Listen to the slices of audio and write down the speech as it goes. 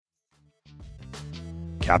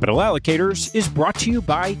Capital Allocators is brought to you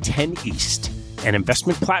by 10 East, an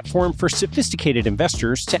investment platform for sophisticated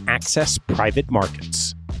investors to access private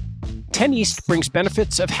markets. 10 East brings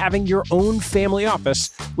benefits of having your own family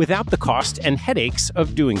office without the cost and headaches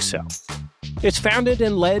of doing so. It's founded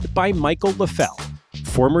and led by Michael LaFell,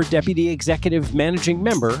 former Deputy Executive Managing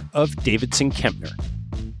Member of Davidson Kempner.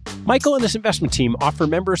 Michael and his investment team offer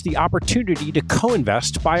members the opportunity to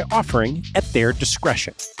co-invest by offering at their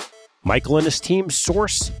discretion. Michael and his team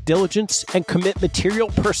source, diligence, and commit material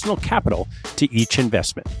personal capital to each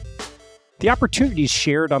investment. The opportunities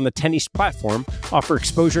shared on the 10 East platform offer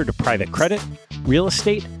exposure to private credit, real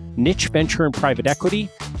estate, niche venture and private equity,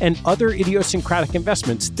 and other idiosyncratic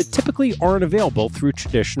investments that typically aren't available through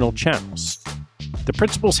traditional channels. The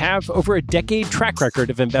principals have over a decade track record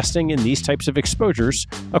of investing in these types of exposures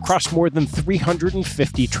across more than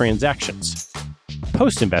 350 transactions.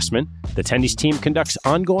 Post-investment, the 10 East team conducts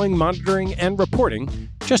ongoing monitoring and reporting,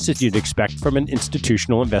 just as you'd expect from an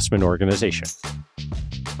institutional investment organization.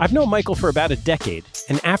 I've known Michael for about a decade,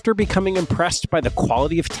 and after becoming impressed by the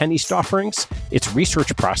quality of 10 East offerings, its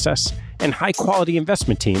research process, and high-quality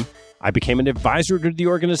investment team, I became an advisor to the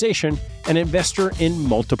organization and investor in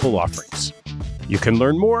multiple offerings. You can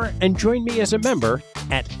learn more and join me as a member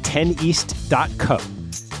at 10east.co.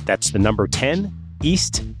 That's the number 10,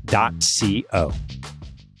 east.co.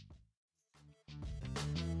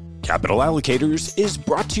 Capital Allocators is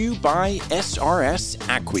brought to you by SRS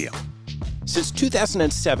Acquiom. Since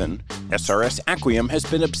 2007, SRS Acquiom has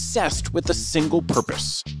been obsessed with a single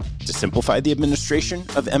purpose: to simplify the administration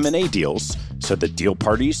of M&A deals so that deal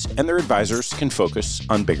parties and their advisors can focus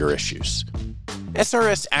on bigger issues.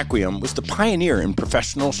 SRS Acquiom was the pioneer in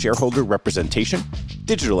professional shareholder representation,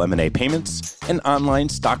 digital M&A payments, and online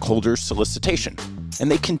stockholder solicitation, and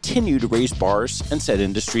they continue to raise bars and set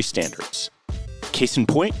industry standards. Case in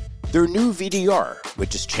point, their new VDR,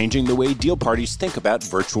 which is changing the way deal parties think about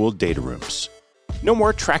virtual data rooms. No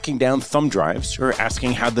more tracking down thumb drives or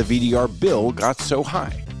asking how the VDR bill got so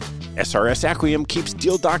high. SRS Acquiom keeps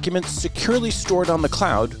deal documents securely stored on the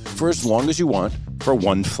cloud for as long as you want for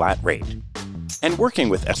one flat rate. And working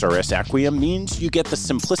with SRS Acquiom means you get the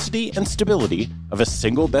simplicity and stability of a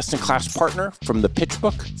single best-in-class partner from the pitch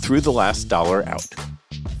book through the last dollar out.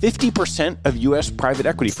 50% of U.S. private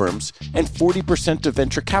equity firms and 40% of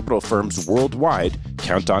venture capital firms worldwide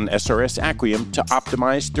count on SRS Acquiom to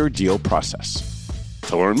optimize their deal process.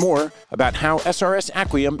 To learn more about how SRS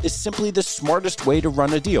Acquiom is simply the smartest way to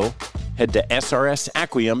run a deal, head to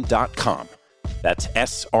srsacquiom.com. That's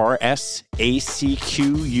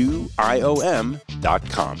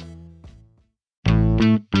srsacquiom.com.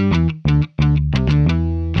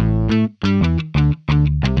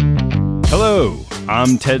 Hello,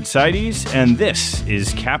 I'm Ted Seides, and this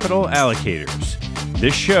is Capital Allocators.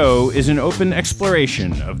 This show is an open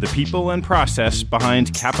exploration of the people and process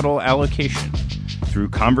behind capital allocation. Through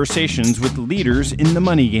conversations with leaders in the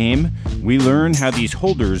money game, we learn how these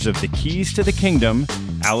holders of the keys to the kingdom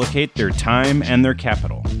allocate their time and their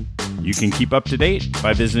capital. You can keep up to date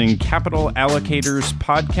by visiting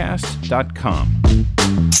capitalallocatorspodcast.com.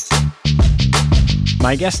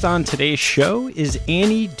 My guest on today's show is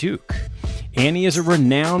Annie Duke. Annie is a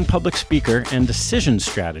renowned public speaker and decision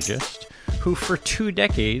strategist who for 2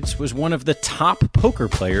 decades was one of the top poker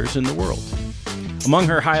players in the world. Among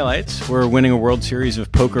her highlights were winning a World Series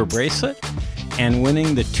of Poker bracelet and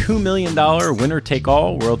winning the $2 million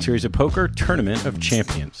winner-take-all World Series of Poker Tournament of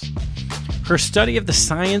Champions. Her study of the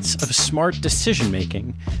science of smart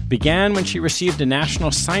decision-making began when she received a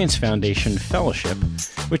National Science Foundation fellowship,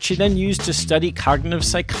 which she then used to study cognitive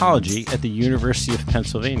psychology at the University of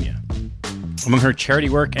Pennsylvania. Among her charity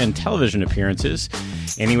work and television appearances,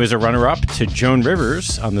 Annie was a runner-up to Joan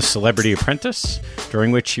Rivers on The Celebrity Apprentice,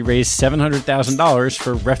 during which she raised $700,000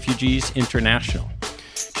 for Refugees International.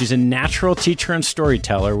 She's a natural teacher and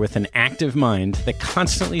storyteller with an active mind that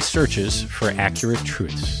constantly searches for accurate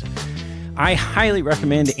truths. I highly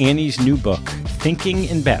recommend Annie's new book, Thinking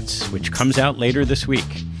in Bets, which comes out later this week.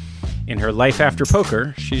 In her life after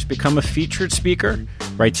poker, she's become a featured speaker,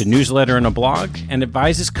 writes a newsletter and a blog, and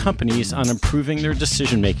advises companies on improving their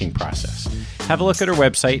decision-making process. Have a look at her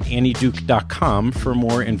website, annieduke.com, for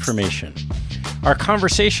more information. Our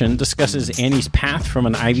conversation discusses Annie's path from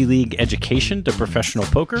an Ivy League education to professional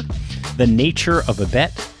poker, the nature of a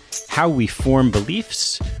bet, how we form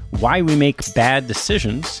beliefs, why we make bad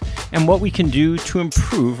decisions, and what we can do to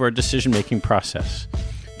improve our decision-making process.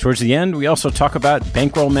 Towards the end, we also talk about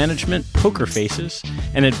bankroll management, poker faces,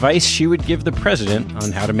 and advice she would give the president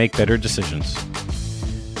on how to make better decisions.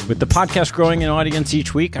 With the podcast growing in audience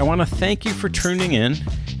each week, I want to thank you for tuning in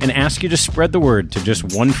and ask you to spread the word to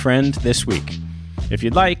just one friend this week. If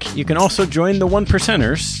you'd like, you can also join the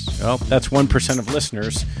 1%ers. Well, that's 1% of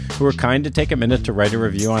listeners who are kind to take a minute to write a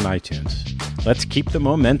review on iTunes. Let's keep the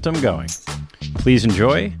momentum going. Please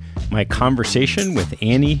enjoy my conversation with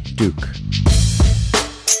Annie Duke.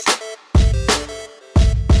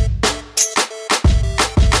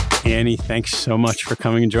 Annie, thanks so much for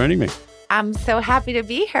coming and joining me. I'm so happy to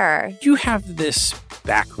be here. You have this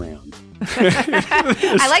background.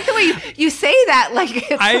 I like the way you say that. Like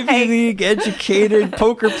it's Ivy League educated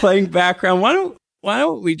poker playing background. Why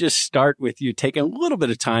don't we just start with you taking a little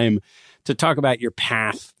bit of time to talk about your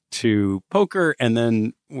path to poker and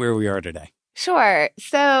then where we are today? Sure.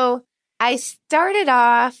 So I started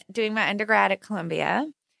off doing my undergrad at Columbia.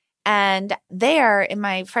 And there, in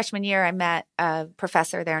my freshman year, I met a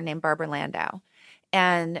professor there named Barbara Landau.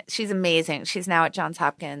 And she's amazing. She's now at Johns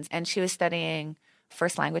Hopkins. And she was studying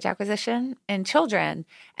first language acquisition in children.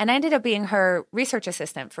 And I ended up being her research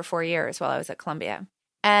assistant for 4 years while I was at Columbia.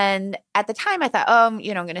 And at the time, I thought, I'm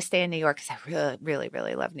going to stay in New York because I really, really,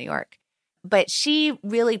 really love New York. But she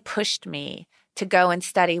really pushed me to go and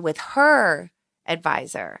study with her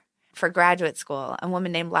advisor for graduate school, a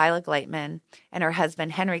woman named Lila Gleitman and her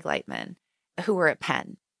husband, Henry Gleitman, who were at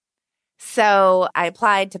Penn. So I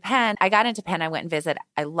applied to Penn. I got into Penn. I went and visited.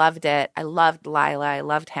 I loved it. I loved Lila. I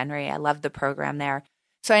loved Henry. I loved the program there.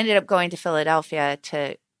 So I ended up going to Philadelphia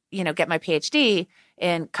to, get my PhD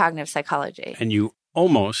in cognitive psychology. And you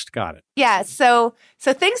almost got it. Yeah. So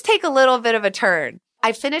things take a little bit of a turn.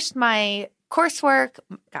 I finished my coursework,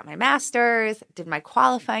 got my master's, did my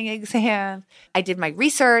qualifying exam, I did my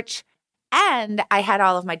research, and I had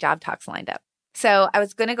all of my job talks lined up. So I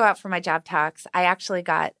was going to go out for my job talks. I actually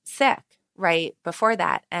got sick right before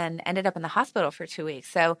that and ended up in the hospital for 2 weeks.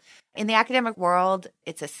 So in the academic world,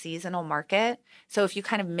 it's a seasonal market. So if you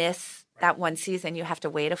kind of miss that one season, you have to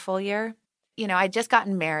wait a full year. I'd just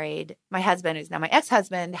gotten married. My husband, who's now my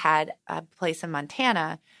ex-husband, had a place in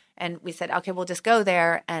Montana. And we said, okay, we'll just go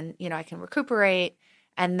there and, I can recuperate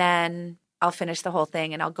and then I'll finish the whole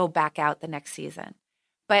thing and I'll go back out the next season.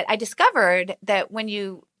 But I discovered that when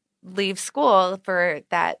you leave school for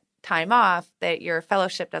that time off, that your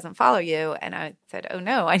fellowship doesn't follow you. And I said, oh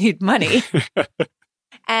no, I need money.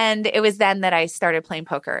 And it was then that I started playing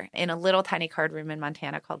poker in a little tiny card room in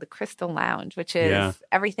Montana called the Crystal Lounge, which is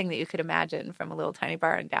everything that you could imagine from a little tiny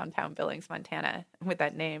bar in downtown Billings, Montana, with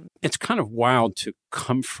that name. It's kind of wild to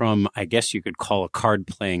come from, I guess you could call a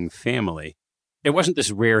card-playing family. It wasn't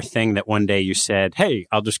this rare thing that one day you said, hey,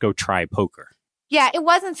 I'll just go try poker. Yeah, it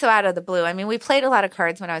wasn't so out of the blue. I mean, we played a lot of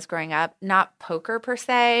cards when I was growing up, not poker per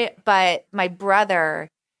se, but my brother,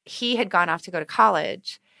 he had gone off to go to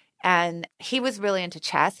college. And he was really into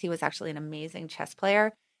chess. He was actually an amazing chess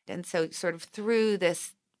player. And so sort of through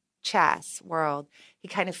this chess world, he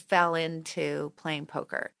kind of fell into playing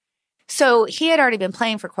poker. So he had already been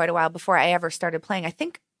playing for quite a while before I ever started playing. I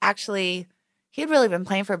think actually he had really been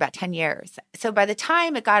playing for about 10 years. So by the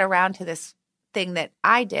time it got around to this thing that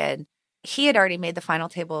I did, he had already made the final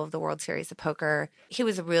table of the World Series of Poker. He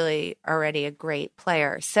was really already a great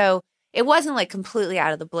player. So it wasn't like completely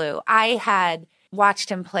out of the blue. I had watched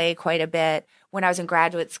him play quite a bit when I was in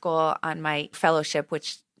graduate school on my fellowship,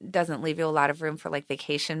 which doesn't leave you a lot of room for like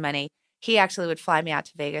vacation money. He actually would fly me out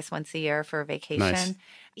to Vegas once a year for a vacation. Nice.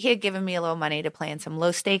 He had given me a little money to play in some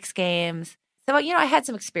low stakes games. So, I had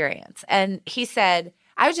some experience. And he said,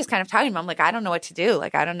 I was just kind of talking to him. I'm like, I don't know what to do.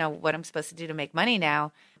 Like, I don't know what I'm supposed to do to make money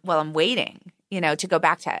now while I'm waiting, to go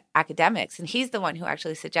back to academics. And he's the one who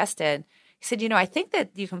actually suggested, he said, I think that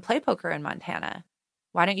you can play poker in Montana.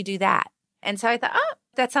 Why don't you do that? And so I thought,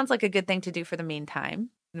 that sounds like a good thing to do for the meantime.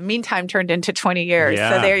 The meantime turned into 20 years.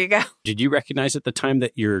 Yeah. So there you go. Did you recognize at the time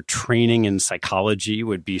that your training in psychology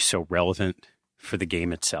would be so relevant for the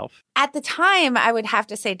game itself? At the time, I would have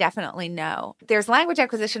to say definitely no. There's language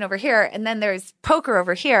acquisition over here, and then there's poker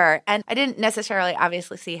over here. And I didn't necessarily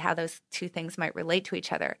obviously see how those two things might relate to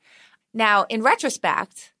each other. Now, in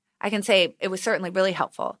retrospect, I can say it was certainly really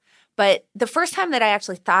helpful. But the first time that I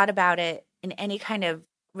actually thought about it in any kind of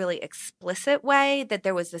really explicit way, that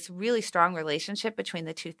there was this really strong relationship between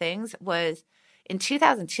the two things, was in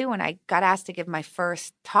 2002 when I got asked to give my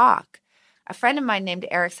first talk. A friend of mine named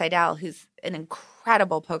Erik Seidel, who's an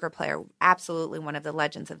incredible poker player, absolutely one of the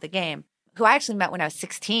legends of the game, who I actually met when I was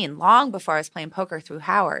 16, long before I was playing poker through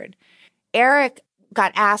Howard. Erik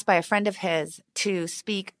got asked by a friend of his to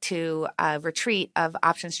speak to a retreat of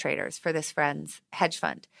options traders for this friend's hedge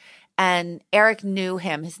fund. And Erik knew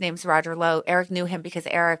him. His name's Roger Lowe. Erik knew him because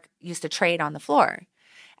Erik used to trade on the floor.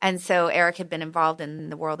 And so Erik had been involved in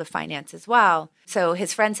the world of finance as well. So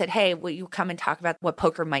his friend said, hey, will you come and talk about what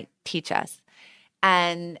poker might teach us?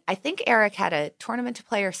 And I think Eric had a tournament to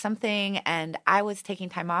play or something, and I was taking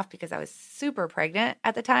time off because I was super pregnant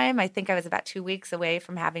at the time. I think I was about 2 weeks away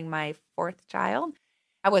from having my 4th child.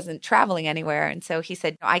 I wasn't traveling anywhere, and so he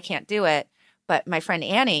said, no, I can't do it, but my friend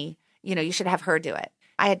Annie, you should have her do it.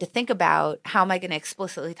 I had to think about how am I going to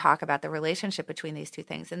explicitly talk about the relationship between these two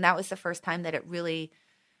things, and that was the first time that it really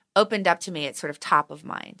opened up to me at sort of top of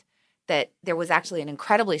mind, that there was actually an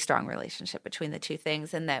incredibly strong relationship between the two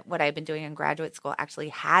things, and that what I'd been doing in graduate school actually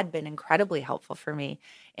had been incredibly helpful for me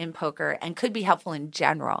in poker and could be helpful in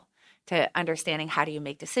general to understanding how do you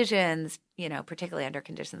make decisions, particularly under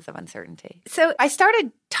conditions of uncertainty. So I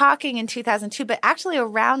started talking in 2002, but actually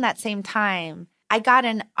around that same time, I got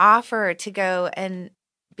an offer to go and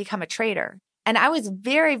become a trader. And I was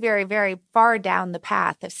very, very, very far down the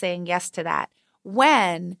path of saying yes to that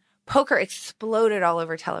when poker exploded all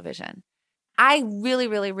over television. I really,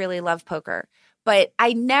 really, really love poker, but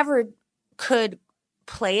I never could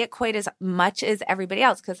play it quite as much as everybody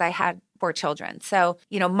else because I had 4 children. So,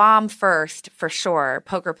 mom first for sure,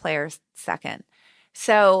 poker players second.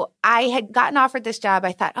 So I had gotten offered this job.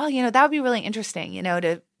 I thought, that would be really interesting,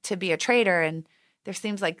 to be a trader. And there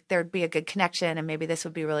seems like there'd be a good connection and maybe this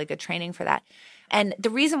would be really good training for that. And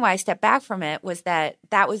the reason why I stepped back from it was that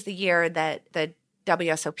was the year that the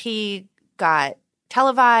WSOP got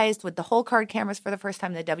televised with the whole card cameras for the first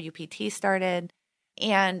time. The WPT started.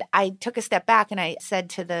 And I took a step back and I said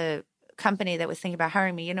to the company that was thinking about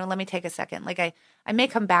hiring me, let me take a second. Like I may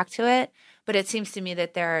come back to it, but it seems to me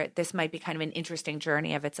that this might be kind of an interesting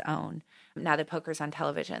journey of its own now that poker's on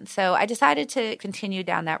television. So I decided to continue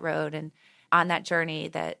down that road and on that journey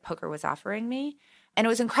that poker was offering me. And it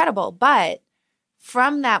was incredible. But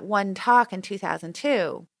from that one talk in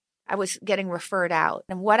 2002, I was getting referred out.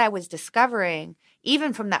 And what I was discovering,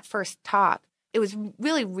 even from that first talk, it was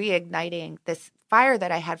really reigniting this fire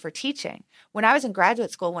that I had for teaching. When I was in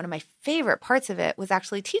graduate school, one of my favorite parts of it was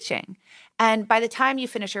actually teaching. And by the time you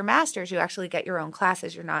finish your master's, you actually get your own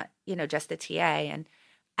classes. You're not, just a TA. And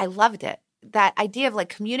I loved it. That idea of like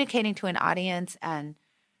communicating to an audience and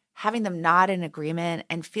having them nod in agreement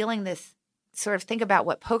and feeling this sort of think about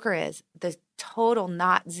what poker is, the total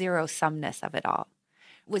not zero sumness of it all,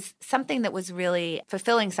 was something that was really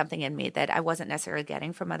fulfilling something in me that I wasn't necessarily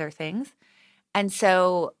getting from other things. And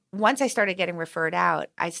so once I started getting referred out,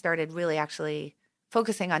 I started really actually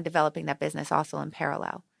focusing on developing that business also in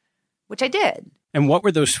parallel, which I did. And what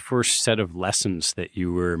were those first set of lessons that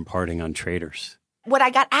you were imparting on traders? What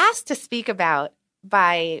I got asked to speak about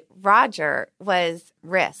by Roger was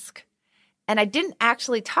risk. And I didn't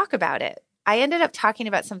actually talk about it. I ended up talking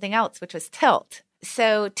about something else, which was tilt.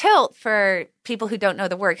 So tilt, for people who don't know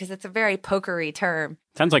the word, because it's a very pokery term.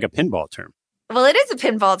 Sounds like a pinball term. Well, it is a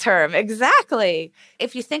pinball term. Exactly.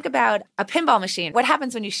 If you think about a pinball machine, what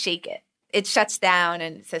happens when you shake it? It shuts down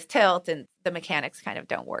and it says tilt and the mechanics kind of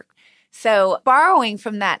don't work. So borrowing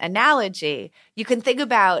from that analogy, you can think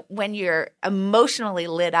about when you're emotionally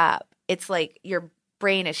lit up, it's like your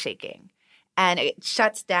brain is shaking and it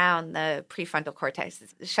shuts down the prefrontal cortex.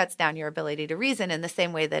 It shuts down your ability to reason in the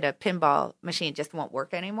same way that a pinball machine just won't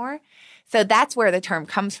work anymore. So that's where the term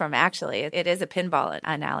comes from, actually. It is a pinball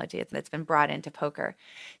analogy that's been brought into poker.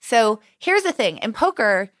 So here's the thing. In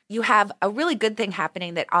poker, you have a really good thing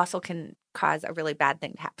happening that also can cause a really bad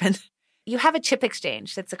thing to happen. You have a chip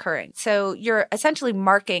exchange that's occurring. So you're essentially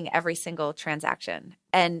marking every single transaction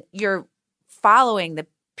and you're following the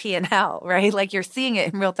P&L, right? Like you're seeing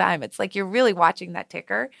it in real time. It's like you're really watching that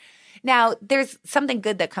ticker. Now, there's something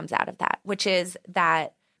good that comes out of that, which is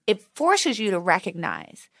that it forces you to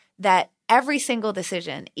recognize that every single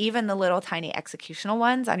decision, even the little tiny executional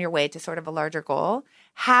ones on your way to sort of a larger goal,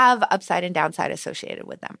 have upside and downside associated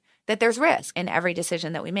with them. That there's risk in every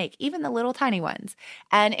decision that we make, even the little tiny ones.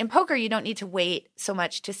 And in poker, you don't need to wait so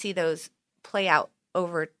much to see those play out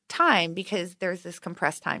over time because there's this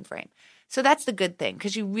compressed time frame. So that's the good thing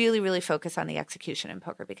because you really, really focus on the execution in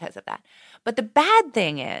poker because of that. But the bad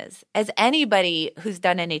thing is, as anybody who's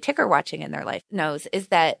done any ticker watching in their life knows, is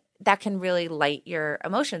that can really light your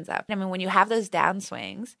emotions up. I mean, when you have those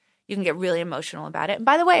downswings, you can get really emotional about it. And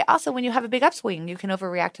by the way, also when you have a big upswing, you can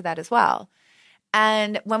overreact to that as well.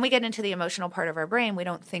 And when we get into the emotional part of our brain, we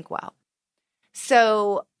don't think well.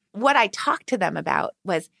 So what I talked to them about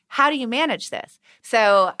was, how do you manage this?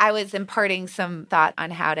 So I was imparting some thought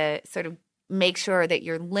on how to sort of make sure that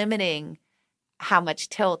you're limiting how much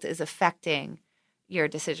tilt is affecting your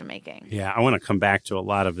decision making. Yeah, I want to come back to a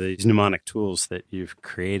lot of these mnemonic tools that you've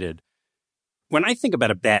created. When I think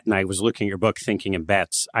about a bet, and I was looking at your book thinking in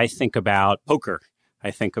bets, I think about poker.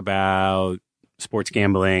 I think about sports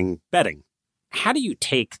gambling, betting. how do you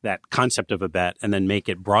take that concept of a bet and then make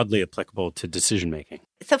it broadly applicable to decision making?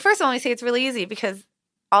 So first of all, let me say it's really easy because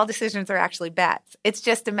all decisions are actually bets. It's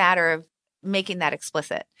just a matter of making that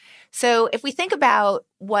explicit. So if we think about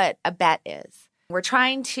what a bet is, we're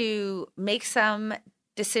trying to make some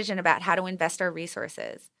decision about how to invest our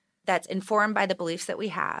resources that's informed by the beliefs that we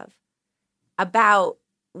have about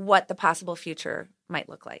what the possible future might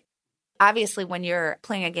look like. Obviously, when you're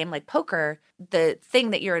playing a game like poker, the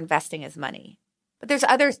thing that you're investing is money. But there's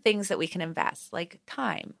other things that we can invest, like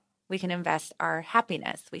time. We can invest our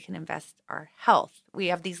happiness. We can invest our health. We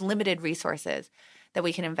have these limited resources that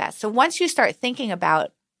we can invest. So once you start thinking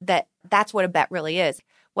about that, that's what a bet really is.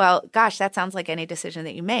 Well, gosh, that sounds like any decision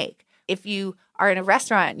that you make. If you are in a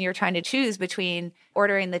restaurant and you're trying to choose between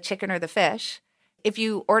ordering the chicken or the fish, if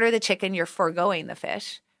you order the chicken, you're foregoing the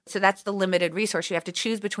fish. So that's the limited resource. You have to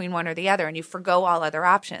choose between one or the other, and you forgo all other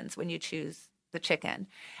options when you choose the chicken.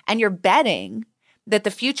 And you're betting that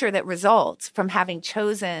the future that results from having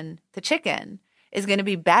chosen the chicken is going to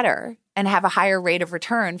be better and have a higher rate of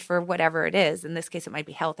return for whatever it is. In this case, it might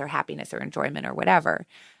be health or happiness or enjoyment or whatever,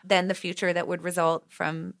 than the future that would result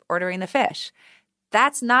from ordering the fish.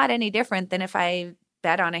 That's not any different than if I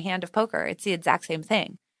bet on a hand of poker. It's the exact same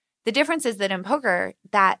thing. The difference is that in poker,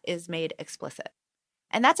 that is made explicit.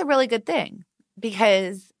 And that's a really good thing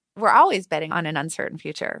because we're always betting on an uncertain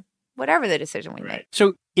future, whatever the decision we make.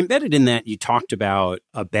 So embedded in that, you talked about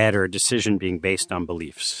a bet or a decision being based on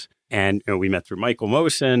beliefs. And we met through Michael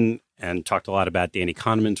Mosen and talked a lot about Danny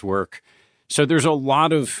Kahneman's work. So there's a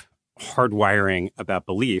lot of hardwiring about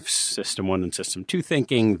beliefs, system 1 and system 2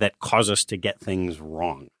 thinking that cause us to get things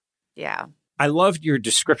wrong. Yeah. I loved your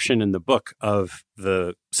description in the book of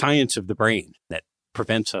the science of the brain that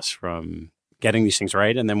prevents us from getting these things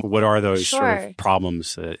right. And then what are those sort of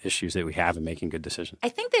problems, issues that we have in making good decisions? I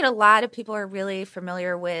think that a lot of people are really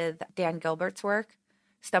familiar with Dan Gilbert's work,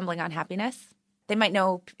 Stumbling on Happiness. They might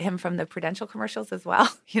know him from the Prudential commercials as well,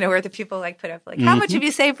 where the people put up how much have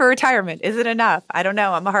you saved for retirement? Is it enough? I don't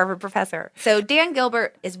know. I'm a Harvard professor. So Dan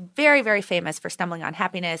Gilbert is very, very famous for Stumbling on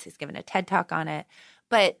Happiness. He's given a TED Talk on it.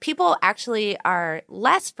 But people actually are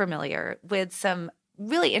less familiar with some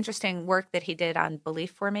really interesting work that he did on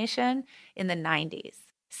belief formation in the 90s.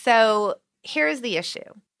 So here's the issue.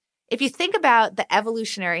 If you think about the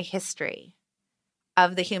evolutionary history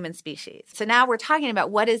of the human species. So now we're talking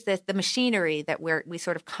about what is the machinery that we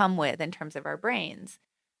sort of come with in terms of our brains.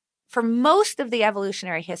 For most of the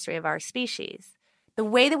evolutionary history of our species, the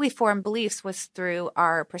way that we form beliefs was through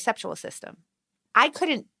our perceptual system. I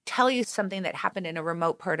couldn't tell you something that happened in a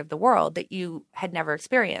remote part of the world that you had never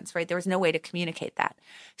experienced, right? There was no way to communicate that.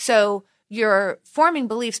 So you're forming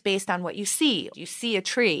beliefs based on what you see. You see a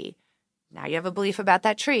tree. Now you have a belief about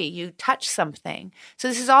that tree. You touch something. So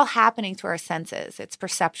this is all happening through our senses. It's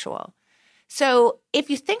perceptual. So if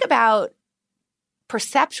you think about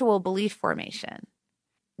perceptual belief formation,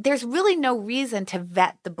 there's really no reason to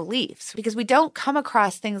vet the beliefs because we don't come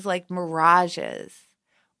across things like mirages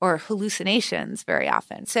or hallucinations very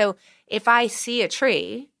often. So if I see a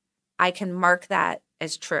tree, I can mark that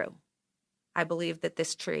as true. I believe that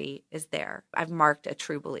this tree is there. I've marked a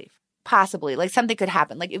true belief. Possibly, something could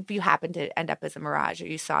happen. If you happen to end up as a mirage or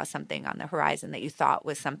you saw something on the horizon that you thought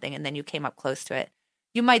was something and then you came up close to it,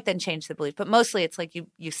 you might then change the belief. But mostly it's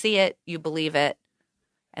you see it, you believe it,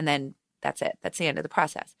 and then that's it. That's the end of the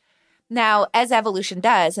process. Now, as evolution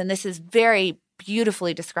does, and this is very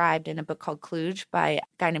beautifully described in a book called Klooge by a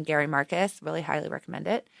guy named Gary Marcus, really highly recommend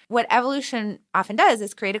it. What evolution often does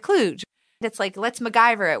is create a klooge. It's let's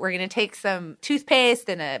MacGyver it. We're going to take some toothpaste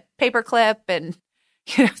and a paper clip and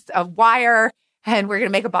a wire, and we're going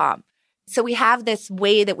to make a bomb. So we have this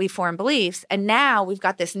way that we form beliefs, and now we've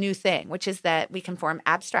got this new thing, which is that we can form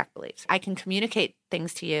abstract beliefs. I can communicate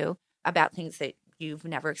things to you about things that you've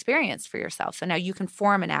never experienced for yourself. So now you can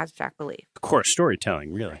form an abstract belief. Of course,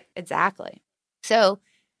 storytelling, really. Exactly. So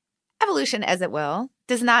evolution, as it will,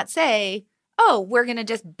 does not say, oh, we're going to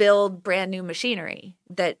just build brand new machinery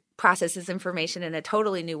that processes information in a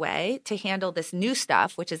totally new way to handle this new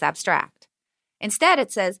stuff, which is abstract. Instead,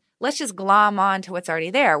 it says, let's just glom on to what's already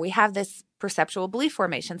there. We have this perceptual belief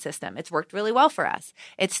formation system. It's worked really well for us.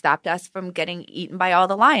 It stopped us from getting eaten by all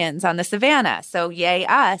the lions on the savannah. So yay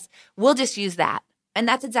us. We'll just use that. And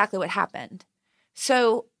that's exactly what happened.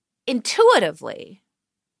 So intuitively,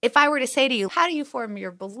 if I were to say to you, how do you form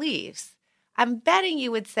your beliefs? I'm betting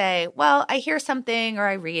you would say, well, I hear something or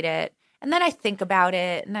I read it, and then I think about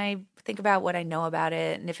it, and I think about what I know about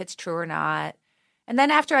it and if it's true or not. And then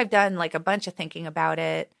after I've done a bunch of thinking about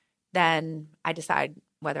it, then I decide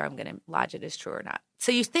whether I'm going to lodge it as true or not.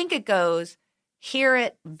 So you think it goes, hear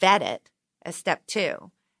it, vet it as step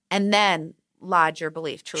 2, and then lodge your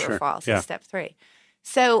belief, true Sure. or false, Yeah. is step 3.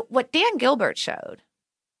 So what Dan Gilbert showed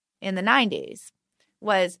in the 90s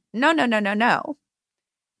was no.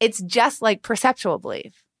 It's just like perceptual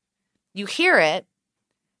belief. You hear it,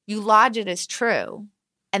 you lodge it as true,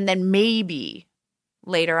 and then maybe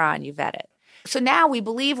later on you vet it. So now we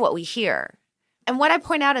believe what we hear. And what I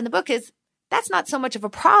point out in the book is that's not so much of a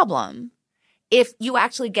problem if you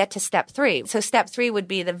actually get to step 3. So step 3 would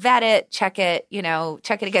be the vet it, check it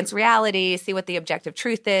against reality, see what the objective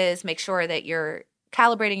truth is, make sure that you're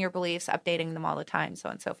calibrating your beliefs, updating them all the time, so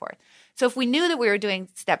on and so forth. So if we knew that we were doing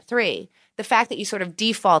step 3, the fact that you sort of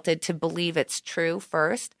defaulted to believe it's true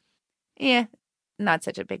first, not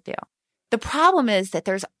such a big deal. The problem is that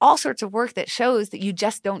there's all sorts of work that shows that you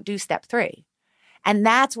just don't do step 3. And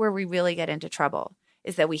that's where we really get into trouble,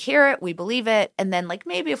 is that we hear it, we believe it, and then like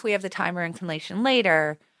maybe if we have the time or inclination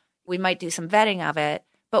later, we might do some vetting of it,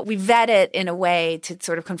 but we vet it in a way to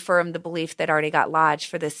sort of confirm the belief that already got lodged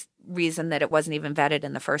for this reason that it wasn't even vetted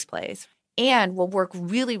in the first place. And we'll work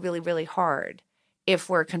really, really, really hard if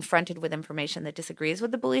we're confronted with information that disagrees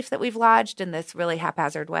with the belief that we've lodged in this really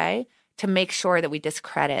haphazard way to make sure that we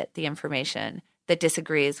discredit the information that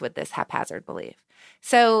disagrees with this haphazard belief.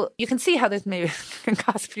 So you can see how this maybe can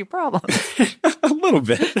cause a few problems. A little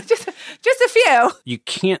bit. just a few. You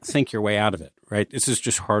can't think your way out of it, right? This is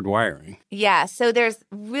just hardwiring. Yeah. So there's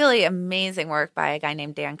really amazing work by a guy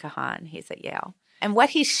named Dan Kahan. He's at Yale. And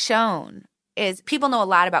what he's shown is people know a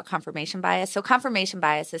lot about confirmation bias. So confirmation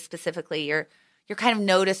bias is specifically you're kind of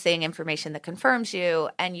noticing information that confirms you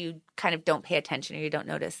and you kind of don't pay attention or you don't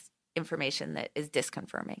notice information that is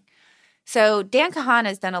disconfirming. So Dan Kahan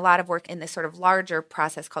has done a lot of work in this sort of larger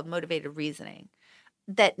process called motivated reasoning,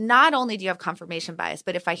 that not only do you have confirmation bias,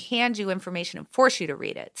 but if I hand you information and force you to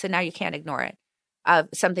read it, so now you can't ignore it, of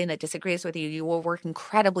something that disagrees with you, you will work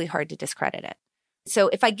incredibly hard to discredit it. So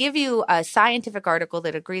if I give you a scientific article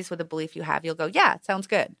that agrees with a belief you have, you'll go, yeah, it sounds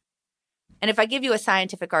good. And if I give you a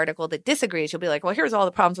scientific article that disagrees, you'll be like, well, here's all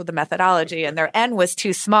the problems with the methodology and their N was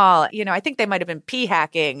too small. I think they might have been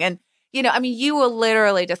p-hacking. And you will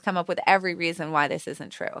literally just come up with every reason why this isn't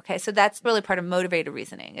true. Okay. So that's really part of motivated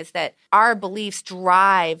reasoning, is that our beliefs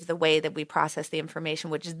drive the way that we process the information,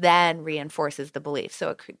 which then reinforces the belief. So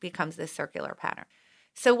it becomes this circular pattern.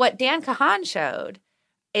 So what Dan Kahan showed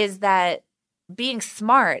is that being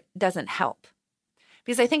smart doesn't help,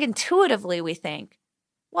 because I think intuitively we think,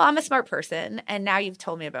 well, I'm a smart person. And now you've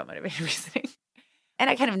told me about motivated reasoning and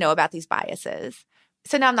I kind of know about these biases.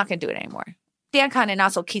 So now I'm not going to do it anymore. Dan Kahan and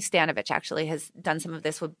also Keith Stanovich actually has done some of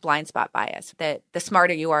this with blind spot bias, that the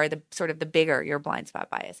smarter you are, the sort of the bigger your blind spot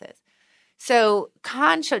bias is. So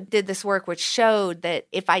Kahan did this work which showed that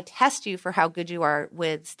if I test you for how good you are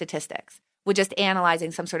with statistics, with just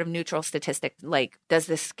analyzing some sort of neutral statistic, like does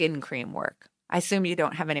this skin cream work? I assume you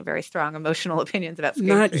don't have any very strong emotional opinions about skin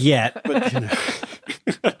cream. Not yet, but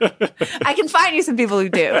I can find you some people who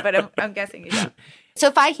do, but I'm guessing you don't. So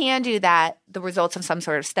if I hand you the results of some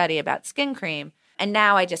sort of study about skin cream, and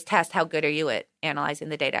now I just test how good are you at analyzing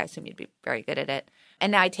the data, I assume you'd be very good at it.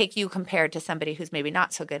 And now I take you compared to somebody who's maybe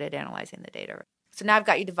not so good at analyzing the data. So now I've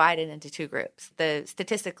got you divided into two groups, the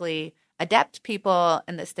statistically adept people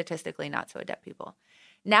and the statistically not so adept people.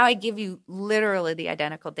 Now I give you literally the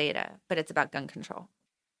identical data, but it's about gun control.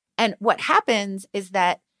 And what happens is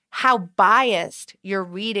that how biased your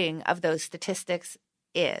reading of those statistics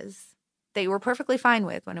is, that you were perfectly fine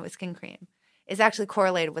with when it was skin cream, is actually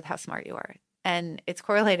correlated with how smart you are. And it's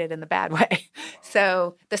correlated in the bad way.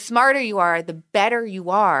 So the smarter you are, the better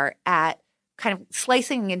you are at kind of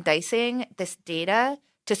slicing and dicing this data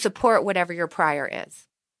to support whatever your prior is.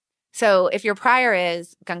 So if your prior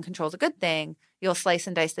is gun control is a good thing, you'll slice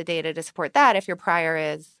and dice the data to support that. If your prior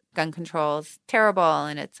is gun control is terrible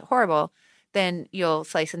and it's horrible, then you'll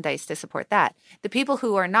slice and dice to support that. The people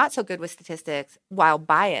who are not so good with statistics, while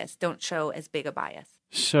biased, don't show as big a bias.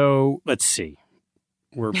 So let's see.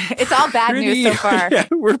 It's all bad news so far. Yeah,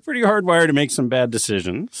 we're pretty hardwired to make some bad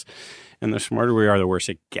decisions. And the smarter we are, the worse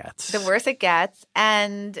it gets. The worse it gets.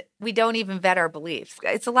 And we don't even vet our beliefs.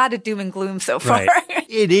 It's a lot of doom and gloom so far. Right.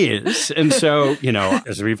 It is. And so,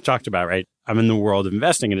 as we've talked about, right, I'm in the world of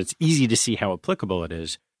investing and it's easy to see how applicable it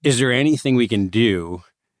is. Is there anything we can do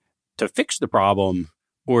to fix the problem,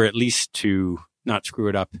 or at least to not screw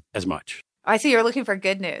it up as much? I see you're looking for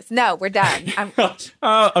good news. No, we're done. Okay.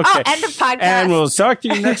 Oh, end of podcast. And we'll talk to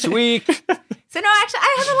you next week. So no, actually,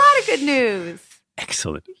 I have a lot of good news.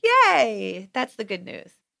 Excellent. Yay. That's the good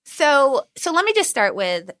news. So let me just start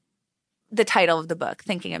with the title of the book,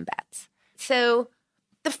 Thinking in Bets. So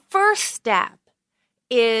the first step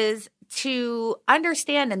is to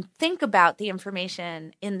understand and think about the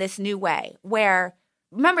information in this new way, where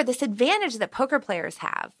remember, this advantage that poker players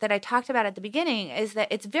have that I talked about at the beginning is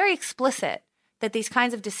that it's very explicit that these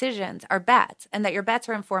kinds of decisions are bets and that your bets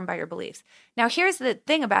are informed by your beliefs. Now, here's the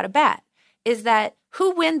thing about a bet is that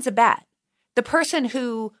who wins a bet? The person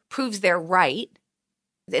who proves they're right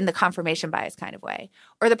in the confirmation bias kind of way,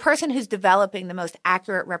 or the person who's developing the most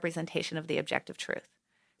accurate representation of the objective truth.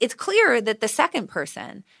 It's clear that the second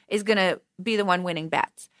person is going to be the one winning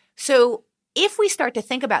bets. So if we start to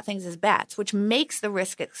think about things as bets, which makes the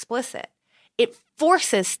risk explicit, it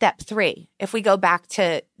forces step 3. If we go back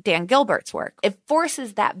to Dan Gilbert's work, it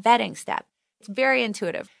forces that vetting step. It's very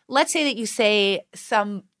intuitive. Let's say that you say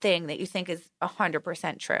something that you think is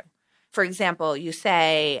 100% true. For example, you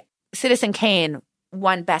say Citizen Kane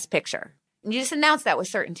won Best Picture. And you just announce that with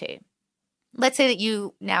certainty. Let's say that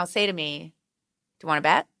you now say to me, do you want to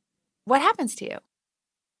bet? What happens to you?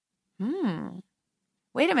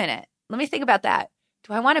 Wait a minute. Let me think about that.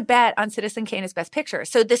 Do I want to bet on Citizen Kane as Best Picture?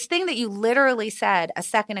 So this thing that you literally said a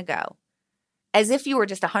second ago, as if you were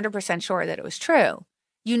just 100% sure that it was true,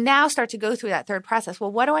 you now start to go through that third process.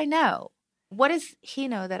 Well, what do I know? What does he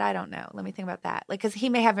know that I don't know? Let me think about that. Because he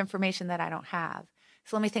may have information that I don't have.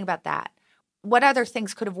 So let me think about that. What other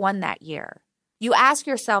things could have won that year? You ask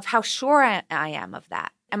yourself how sure I am of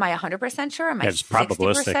that. Am I 100% sure? Am I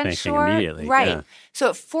 60% sure? Immediately. Right. Yeah. So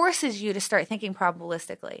it forces you to start thinking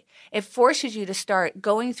probabilistically. It forces you to start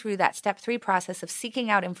going through that step 3 process of seeking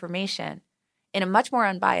out information in a much more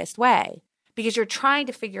unbiased way because you're trying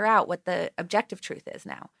to figure out what the objective truth is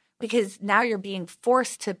now. Because now you're being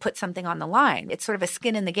forced to put something on the line. It's sort of a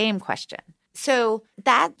skin in the game question. So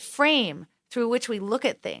that frame through which we look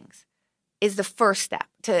at things is the first step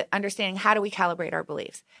to understanding how do we calibrate our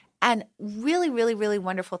beliefs. And really, really, really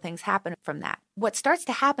wonderful things happen from that. What starts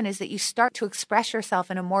to happen is that you start to express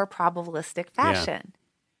yourself in a more probabilistic fashion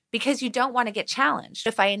because you don't want to get challenged.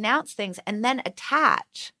 If I announce things and then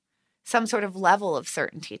attach some sort of level of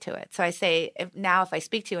certainty to it. So I say, if I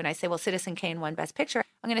speak to you and I say, well, Citizen Kane won Best Picture,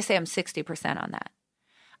 I'm going to say I'm 60% on that.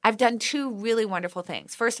 I've done 2 really wonderful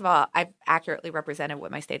things. First of all, I've accurately represented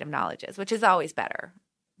what my state of knowledge is, which is always better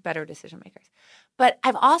decision makers. But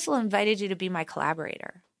I've also invited you to be my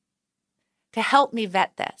collaborator, to help me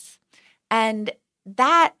vet this. And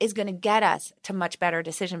that is going to get us to much better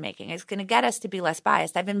decision making. It's going to get us to be less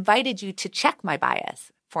biased. I've invited you to check my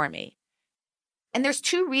bias for me. And there's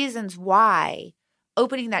 2 reasons why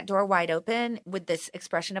opening that door wide open with this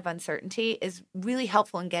expression of uncertainty is really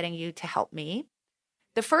helpful in getting you to help me.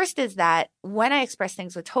 The first is that when I express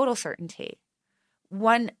things with total certainty,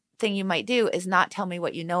 one thing you might do is not tell me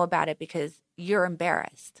what you know about it because you're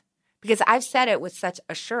embarrassed. Because I've said it with such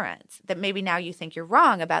assurance that maybe now you think you're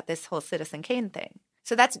wrong about this whole Citizen Kane thing.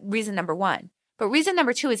 So that's reason number 1. But reason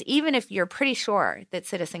number 2 is even if you're pretty sure that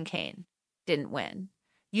Citizen Kane didn't win,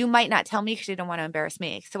 you might not tell me because you don't want to embarrass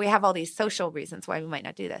me. So we have all these social reasons why we might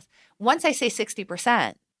not do this. Once I say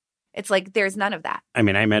 60%, it's like there's none of that. I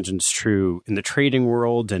mean, I imagine it's true in the trading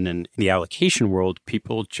world and in the allocation world,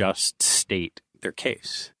 people just state their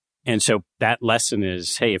case. And so that lesson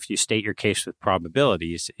is, hey, if you state your case with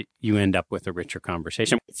probabilities, you end up with a richer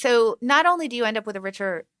conversation. So not only do you end up with a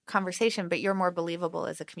richer conversation, but you're more believable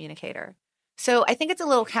as a communicator. So I think it's a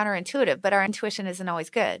little counterintuitive, but our intuition isn't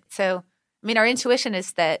always good. So, I mean, our intuition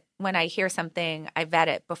is that when I hear something, I vet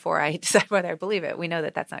it before I decide whether I believe it. We know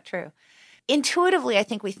that that's not true. Intuitively, I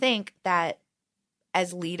think we think that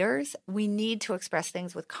as leaders, we need to express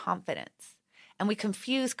things with confidence. And we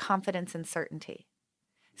confuse confidence and certainty.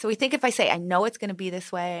 So we think if I say, I know it's going to be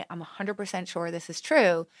this way, I'm 100% sure this is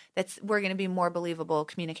true, we're going to be more believable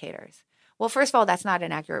communicators. Well, first of all, that's not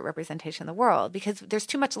an accurate representation of the world because there's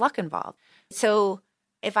too much luck involved. So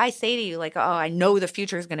if I say to you like, oh, I know the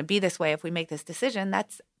future is going to be this way if we make this decision,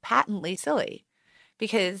 that's patently silly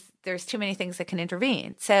because there's too many things that can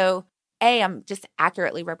intervene. So I'm just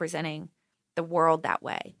accurately representing the world that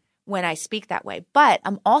way when I speak that way. But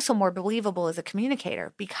I'm also more believable as a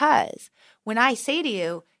communicator because when I say to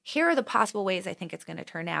you, here are the possible ways I think it's going to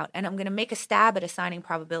turn out, and I'm going to make a stab at assigning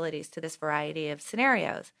probabilities to this variety of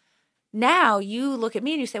scenarios. Now you look at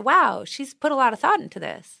me and you say, wow, she's put a lot of thought into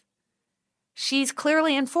this. She's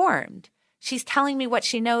clearly informed. She's telling me what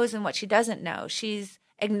she knows and what she doesn't know. She's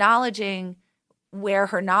acknowledging where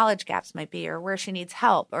her knowledge gaps might be or where she needs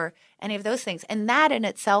help or any of those things. And that in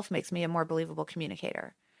itself makes me a more believable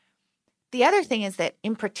communicator. The other thing is that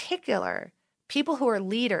in particular, people who are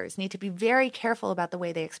leaders need to be very careful about the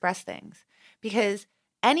way they express things because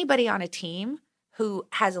anybody on a team who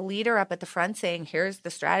has a leader up at the front saying, here's the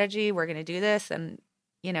strategy, we're going to do this, and,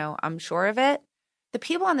 I'm sure of it. The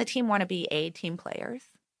people on the team want to be team players.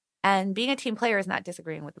 And being a team player is not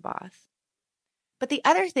disagreeing with the boss. But the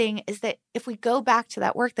other thing is that if we go back to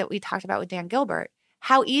that work that we talked about with Dan Gilbert,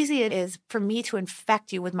 how easy it is for me to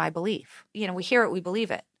infect you with my belief. We hear it, we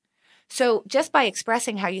believe it. So just by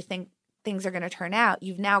expressing how you think things are going to turn out,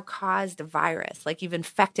 you've now caused a virus. Like you've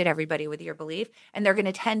infected everybody with your belief, and they're going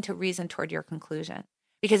to tend to reason toward your conclusion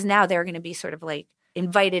because now they're going to be sort of like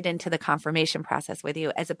invited into the confirmation process with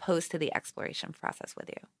you as opposed to the exploration process with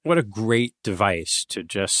you. What a great device to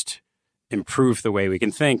just improve the way we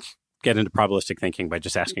can think, get into probabilistic thinking by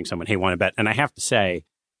just asking someone, hey, want to bet? And I have to say,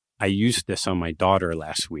 I used this on my daughter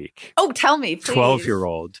last week. Oh, tell me, please.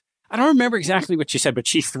 12-year-old. I don't remember exactly what she said, but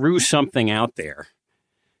she threw something out there.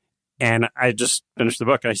 And I just finished the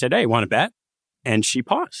book and I said, hey, want to bet? And she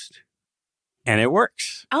paused. And it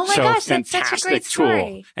works. Oh my gosh, that's such a great story.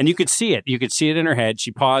 Tool. And you could see it. You could see it in her head.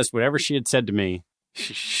 She paused. Whatever she had said to me,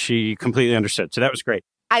 she completely understood. So that was great.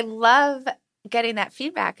 I love getting that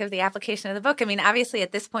feedback of the application of the book. I mean, obviously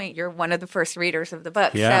at this point, you're one of the first readers of the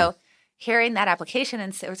book. Yeah. So hearing that application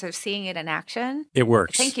and sort of seeing it in action. It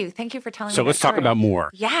works. Thank you. Thank you for telling me So let's talk about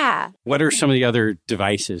more. Yeah. What are some of the other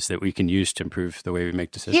devices that we can use to improve the way we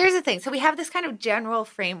make decisions? Here's the thing. So we have this kind of general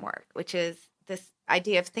framework, which is this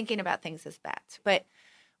idea of thinking about things as bets. But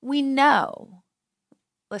we know,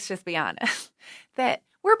 let's just be honest, that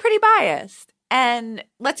we're pretty biased. And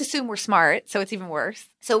let's assume we're smart, so it's even worse.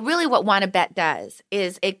 So really what Want to Bet does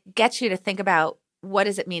is it gets you to think about what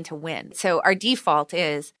does it mean to win. So our default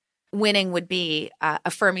is winning would be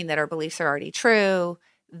affirming that our beliefs are already true,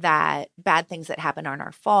 that bad things that happen aren't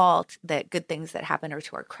our fault, that good things that happen are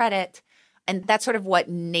to our credit. And that's sort of what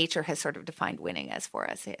nature has sort of defined winning as for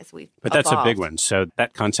us as we've But that's evolved. a big one. So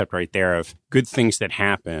that concept right there of good things that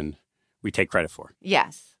happen, we take credit for.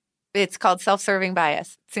 Yes. It's called self-serving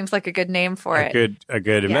bias. Seems like a good name for it. A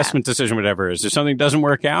good investment decision, whatever. Is there something that doesn't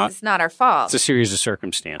work out? It's not our fault. It's a series of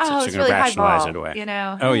circumstances. Oh, You're it's going really to rationalize high vol, it away. You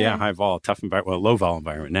know? Oh, yeah. High vol, tough environment. Well, low vol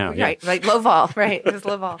environment now. Yeah. Right. Low vol. Right. It was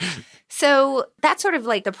low vol. So that's sort of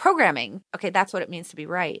like the programming. Okay, that's what it means to be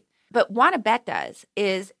right. But Want to Bet does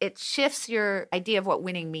is it shifts your idea of what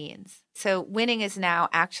winning means. So winning is now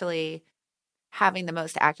actually having the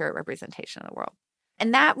most accurate representation of the world.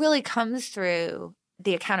 And that really comes through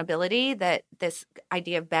the accountability that this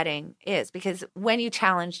idea of betting is. Because when you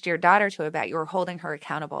challenged your daughter to a bet, you were holding her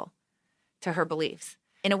accountable to her beliefs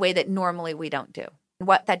in a way that normally we don't do.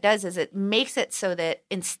 What that does is it makes it so that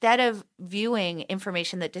instead of viewing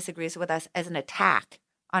information that disagrees with us as an attack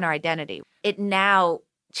on our identity, it now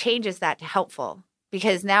changes that to helpful.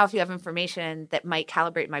 Because now if you have information that might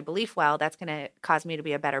calibrate my belief well, that's going to cause me to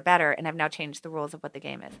be a better, and I've now changed the rules of what the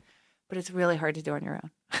game is. But it's really hard to do on your own.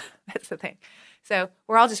 That's the thing. So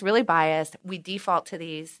we're all just really biased. We default to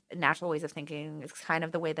these natural ways of thinking. It's kind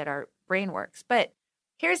of the way that our brain works. But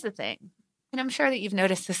here's the thing, and I'm sure that you've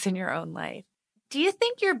noticed this in your own life. Do you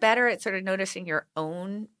think you're better at sort of noticing your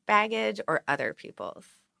own baggage or other people's?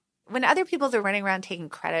 When other people's are running around taking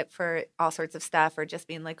credit for all sorts of stuff or just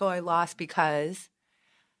being like, oh, I lost because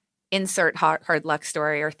insert hard luck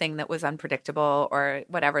story or thing that was unpredictable or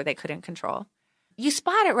whatever they couldn't control, you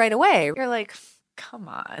spot it right away. You're like, come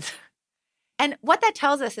on. And what that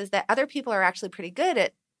tells us is that other people are actually pretty good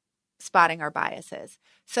at spotting our biases.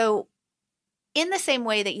 So in the same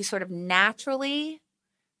way that you sort of naturally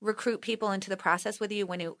recruit people into the process with you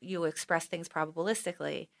when you express things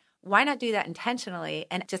probabilistically, why not do that intentionally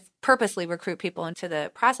and just purposely recruit people into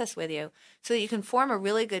the process with you so that you can form a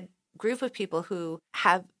really good group of people who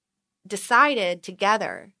have decided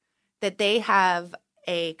together that they have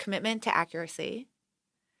a commitment to accuracy,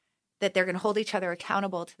 that they're going to hold each other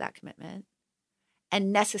accountable to that commitment,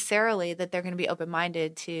 and necessarily that they're going to be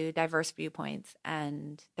open-minded to diverse viewpoints,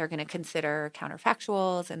 and they're going to consider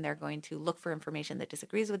counterfactuals, and they're going to look for information that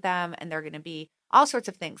disagrees with them, and they're going to be all sorts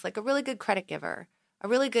of things, like a really good credit giver, a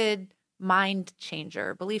really good mind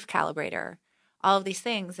changer, belief calibrator, all of these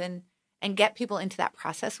things, and get people into that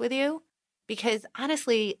process with you. Because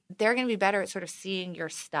honestly, they're going to be better at sort of seeing your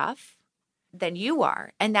stuff than you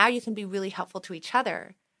are. And now you can be really helpful to each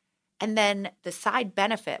other. And then the side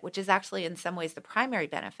benefit, which is actually in some ways the primary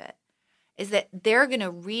benefit, is that they're going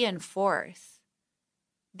to reinforce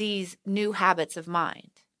these new habits of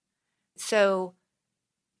mind. So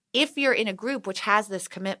if you're in a group which has this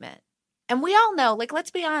commitment, and we all know, like,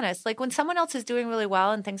 let's be honest, like when someone else is doing really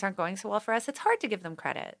well and things aren't going so well for us, it's hard to give them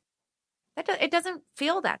credit. It doesn't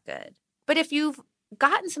feel that good. But if you've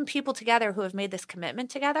gotten some people together who have made this commitment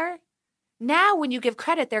together, now when you give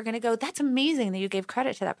credit, they're going to go, that's amazing that you gave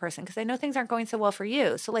credit to that person because I know things aren't going so well for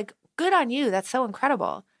you. So like, good on you. That's so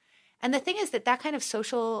incredible. And the thing is that kind of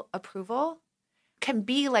social approval can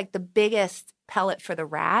be like the biggest pellet for the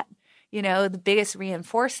rat, the biggest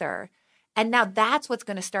reinforcer. And now that's what's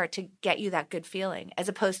going to start to get you that good feeling, as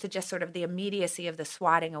opposed to just sort of the immediacy of the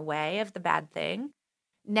swatting away of the bad thing.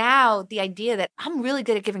 Now, the idea that I'm really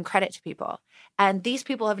good at giving credit to people, and these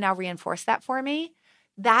people have now reinforced that for me,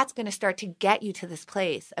 that's going to start to get you to this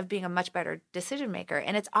place of being a much better decision maker.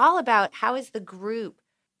 And it's all about how is the group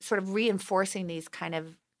sort of reinforcing these kind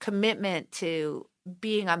of commitment to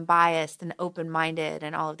being unbiased and open-minded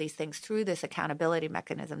and all of these things through this accountability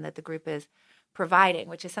mechanism that the group is providing,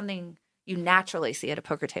 which is something you naturally see at a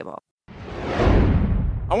poker table.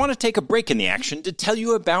 I want to take a break in the action to tell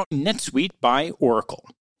you about NetSuite by Oracle,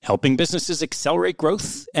 helping businesses accelerate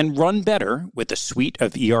growth and run better with a suite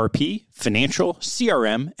of ERP, financial,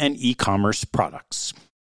 CRM, and e-commerce products.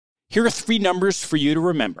 Here are 3 numbers for you to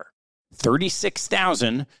remember: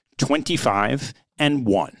 36,000, 25, and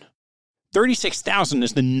 1. 36,000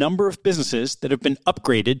 is the number of businesses that have been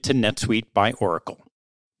upgraded to NetSuite by Oracle.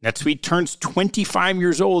 NetSuite turns 25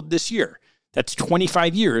 years old this year. That's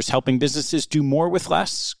 25 years helping businesses do more with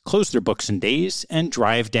less, close their books in days, and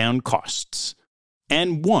drive down costs.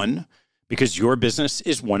 And 1, because your business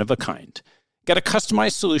is one of a kind. Get a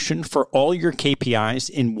customized solution for all your KPIs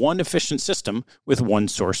in one efficient system with one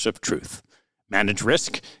source of truth. Manage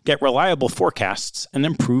risk, get reliable forecasts, and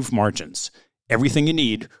improve margins. Everything you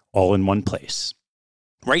need, all in one place.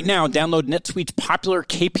 Right now, download NetSuite's popular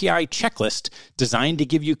KPI checklist designed to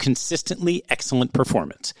give you consistently excellent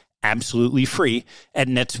performance, absolutely free, at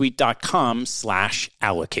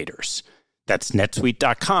netsuite.com/allocators. That's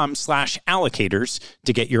netsuite.com/allocators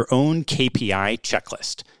to get your own KPI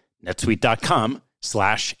checklist.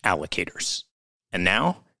 netsuite.com/allocators. And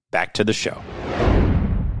now, back to the show.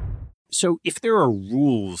 So if there are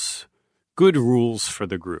rules, good rules for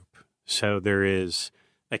the group, so there is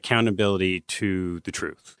accountability to the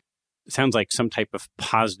truth. It sounds like some type of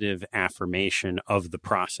positive affirmation of the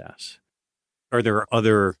process. Are there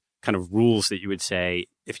other kind of rules that you would say,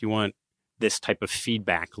 if you want this type of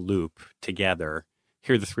feedback loop together,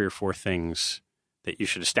 here are the 3 or 4 things that you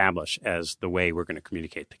should establish as the way we're going to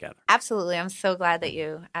communicate together? Absolutely. I'm so glad that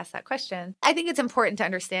you asked that question. I think it's important to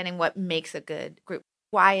understanding what makes a good group.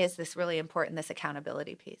 Why is this really important, this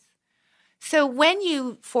accountability piece? So when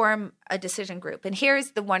you form a decision group, and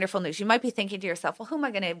here's the wonderful news, you might be thinking to yourself, well, who am I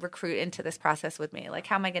going to recruit into this process with me? Like,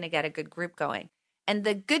 how am I going to get a good group going? And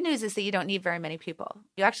the good news is that you don't need very many people.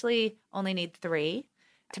 You actually only need 3.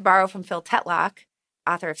 To borrow from Phil Tetlock,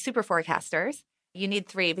 author of Super Forecasters, you need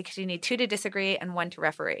 3 because you need 2 to disagree and 1 to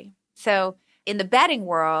referee. So in the betting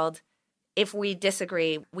world, if we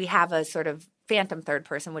disagree, we have a sort of phantom third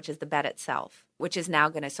person, which is the bet itself, which is now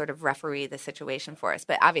going to sort of referee the situation for us.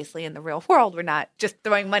 But obviously in the real world, we're not just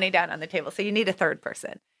throwing money down on the table. So you need a third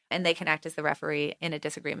person, and they can act as the referee in a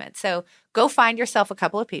disagreement. So go find yourself a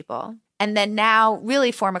couple of people, and then now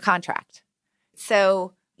really form a contract.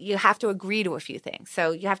 So you have to agree to a few things.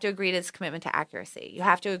 So you have to agree to this commitment to accuracy. You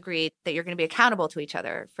have to agree that you're going to be accountable to each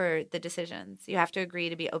other for the decisions. You have to agree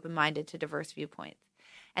to be open-minded to diverse viewpoints.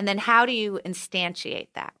 And then how do you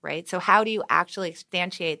instantiate that, right? So how do you actually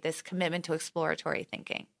instantiate this commitment to exploratory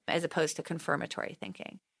thinking as opposed to confirmatory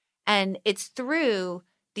thinking? And it's through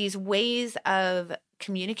these ways of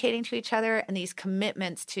communicating to each other and these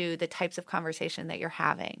commitments to the types of conversation that you're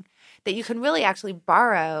having that you can really actually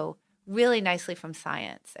borrow really nicely from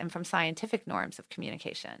science and from scientific norms of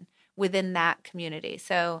communication within that community.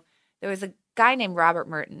 So there was a guy named Robert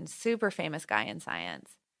Merton, super famous guy in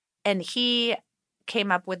science, and he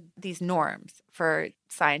came up with these norms for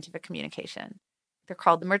scientific communication. They're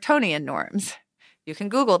called the Mertonian norms. You can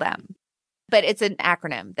Google them. But it's an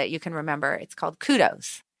acronym that you can remember. It's called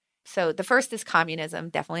KUDOS. So the first is communism,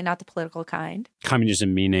 definitely not the political kind.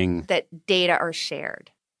 Communism meaning? That data are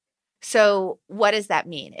shared. So what does that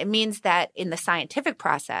mean? It means that in the scientific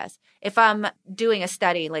process, if I'm doing a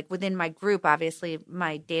study, like within my group, obviously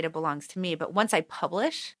my data belongs to me. But once I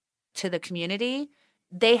publish to the community,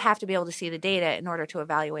 they have to be able to see the data in order to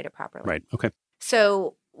evaluate it properly. Right. Okay.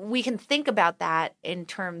 So we can think about that in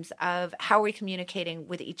terms of how are we communicating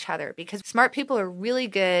with each other, because smart people are really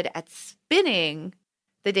good at spinning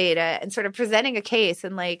the data and sort of presenting a case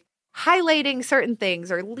and like highlighting certain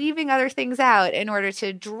things or leaving other things out in order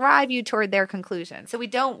to drive you toward their conclusion. So we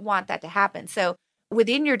don't want that to happen. So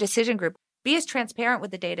within your decision group, be as transparent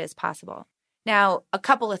with the data as possible. Now, a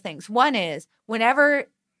couple of things. One is whenever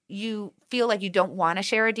you feel like you don't want to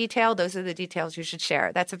share a detail, those are the details you should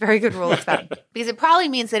share. That's a very good rule of thumb because it probably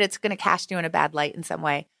means that it's going to cast you in a bad light in some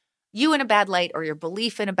way. You in a bad light, or your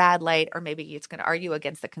belief in a bad light, or maybe it's going to argue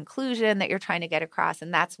against the conclusion that you're trying to get across.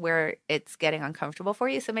 And that's where it's getting uncomfortable for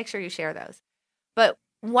you. So make sure you share those. But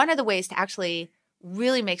one of the ways to actually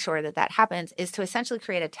really make sure that that happens is to essentially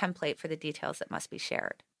create a template for the details that must be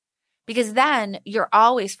shared. Because then you're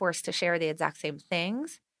always forced to share the exact same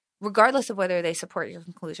things, regardless of whether they support your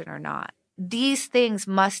conclusion or not. These things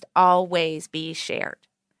must always be shared.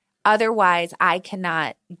 Otherwise, I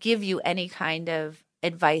cannot give you any kind of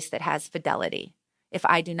advice that has fidelity if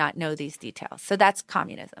I do not know these details. So that's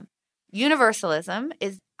communism. Universalism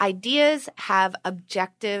is ideas have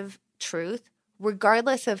objective truth,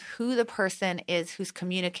 regardless of who the person is who's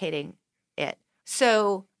communicating it.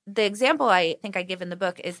 So the example I think I give in the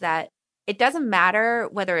book is that it doesn't matter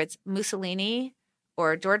whether it's Mussolini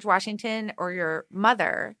or George Washington or your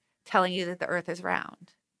mother telling you that the earth is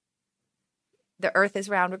round. The earth is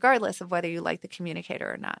round regardless of whether you like the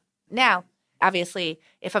communicator or not. Now, obviously,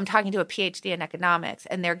 if I'm talking to a PhD in economics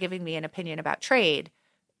and they're giving me an opinion about trade,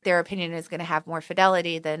 their opinion is going to have more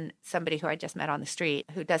fidelity than somebody who I just met on the street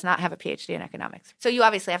who does not have a PhD in economics. So you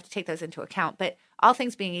obviously have to take those into account. But all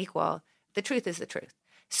things being equal, the truth is the truth.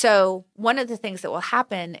 So one of the things that will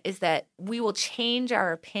happen is that we will change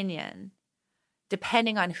our opinion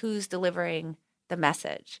depending on who's delivering the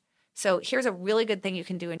message. So here's a really good thing you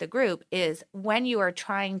can do in the group is when you are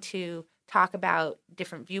trying to talk about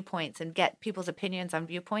different viewpoints and get people's opinions on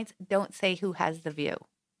viewpoints, don't say who has the view.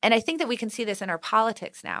 And I think that we can see this in our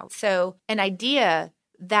politics now. So an idea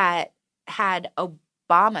that had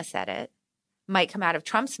Obama said it might come out of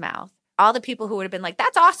Trump's mouth. All the people who would have been like,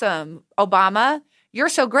 that's awesome, Obama, you're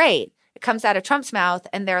so great. It comes out of Trump's mouth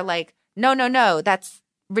and they're like, no, that's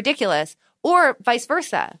ridiculous. Or vice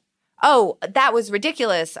versa. Oh, that was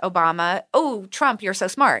ridiculous, Obama. Oh, Trump, you're so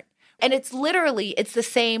smart. And it's the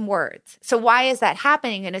same words. So why is that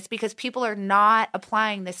happening? And it's because people are not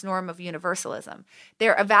applying this norm of universalism.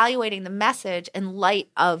 They're evaluating the message in light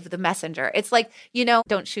of the messenger. It's like,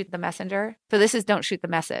 don't shoot the messenger. So this is don't shoot the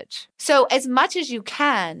message. So as much as you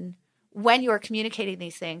can, when you're communicating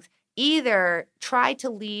these things, either try to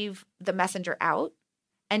leave the messenger out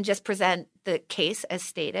and just present the case as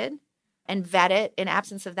stated and vet it in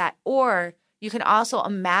absence of that, or you can also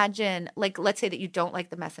imagine, like, let's say that you don't like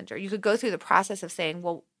the messenger. You could go through the process of saying,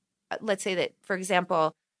 well, let's say that, for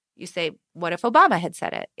example, you say, what if Obama had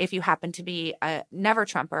said it, if you happen to be a never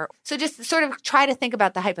Trumper? So just sort of try to think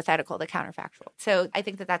about the hypothetical, the counterfactual. So I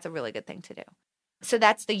think that that's a really good thing to do. So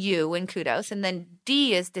that's the U in kudos. And then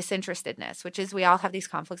D is disinterestedness, which is we all have these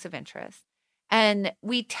conflicts of interest. And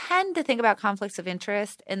we tend to think about conflicts of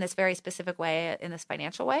interest in this very specific way, in this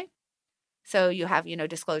financial way. So you have,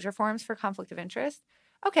 disclosure forms for conflict of interest.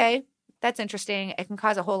 Okay, that's interesting. It can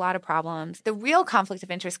cause a whole lot of problems. The real conflict of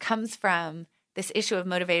interest comes from this issue of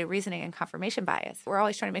motivated reasoning and confirmation bias. We're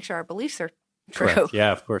always trying to make sure our beliefs are true. Correct.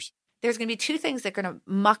 Yeah, of course. There's going to be two things that are going to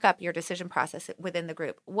muck up your decision process within the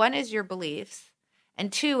group. One is your beliefs,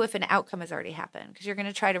 and two, if an outcome has already happened, because you're going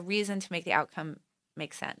to try to reason to make the outcome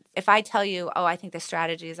make sense. If I tell you, I think this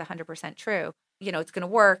strategy is 100% true, it's going to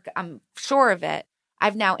work, I'm sure of it,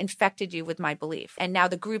 I've now infected you with my belief. And now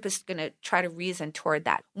the group is going to try to reason toward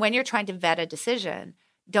that. When you're trying to vet a decision,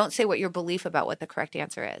 don't say what your belief about what the correct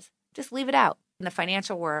answer is. Just leave it out. In the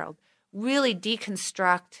financial world, really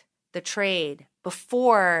deconstruct the trade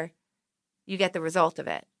before you get the result of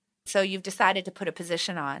it. So you've decided to put a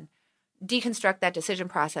position on. Deconstruct that decision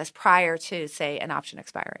process prior to, say, an option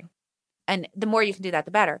expiring. And the more you can do that,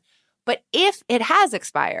 the better. But if it has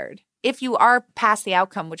expired, if you are past the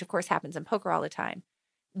outcome, which of course happens in poker all the time,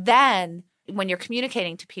 then when you're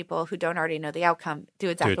communicating to people who don't already know the outcome, do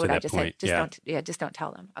exactly what I just said. Just don't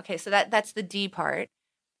tell them. Okay, so that's the D part.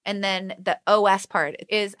 And then the OS part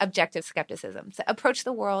is objective skepticism. So approach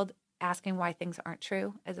the world asking why things aren't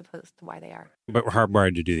true as opposed to why they are. But we're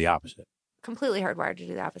hardwired to do the opposite. Completely hardwired to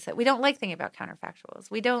do the opposite. We don't like thinking about counterfactuals.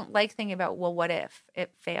 We don't like thinking about, well, what if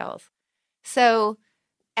it fails? So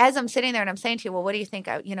as I'm sitting there and I'm saying to you, well, what do you think?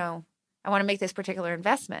 I want to make this particular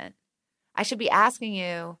investment. I should be asking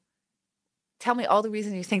you, tell me all the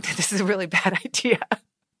reasons you think that this is a really bad idea.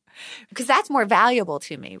 Because that's more valuable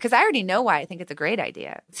to me. Because I already know why I think it's a great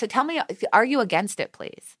idea. So tell me, are you against it,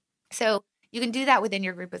 please? So you can do that within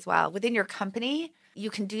your group as well. Within your company, you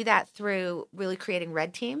can do that through really creating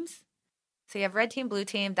red teams. So you have red team, blue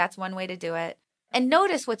team. That's one way to do it. And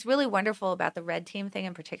notice what's really wonderful about the red team thing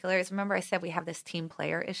in particular is, remember I said we have this team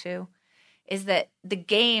player issue, is that the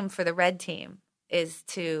game for the red team is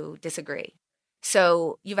to disagree.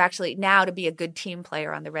 So you've actually, now to be a good team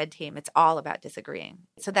player on the red team, it's all about disagreeing.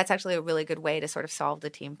 So that's actually a really good way to sort of solve the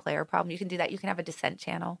team player problem. You can do that. You can have a dissent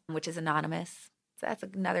channel, which is anonymous. So that's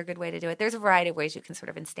another good way to do it. There's a variety of ways you can sort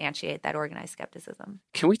of instantiate that organized skepticism.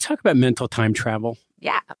 Can we talk about mental time travel?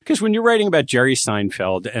 Yeah. Because when you're writing about Jerry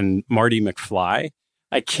Seinfeld and Marty McFly,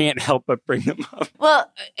 I can't help but bring them up.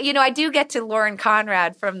 Well, I do get to Lauren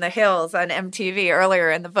Conrad from The Hills on MTV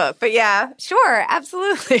earlier in the book. But yeah, sure,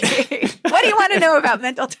 absolutely. What do you want to know about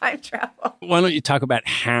mental time travel? Why don't you talk about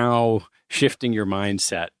how shifting your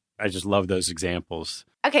mindset? I just love those examples.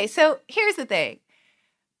 Okay, so here's the thing.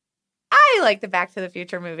 I like the Back to the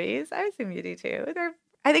Future movies. I assume you do too.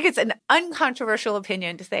 I think it's an uncontroversial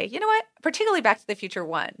opinion to say, you know what, particularly Back to the Future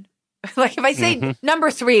 1. Like if I say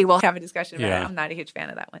number 3, we'll have a discussion about it. I'm not a huge fan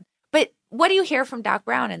of that one. But what do you hear from Doc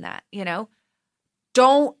Brown in that?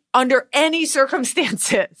 Don't under any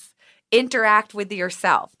circumstances interact with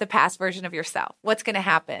yourself, the past version of yourself. What's going to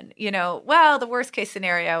happen? Well, the worst case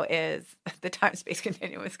scenario is the time-space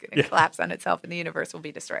continuum is going to collapse on itself and the universe will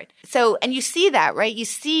be destroyed. So, and you see that, right? You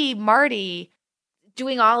see Marty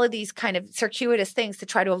doing all of these kind of circuitous things to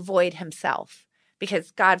try to avoid himself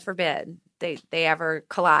because God forbid they ever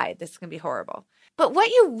collide. This is going to be horrible. But what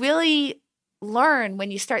you really learn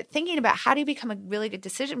when you start thinking about how do you become a really good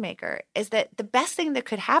decision maker is that the best thing that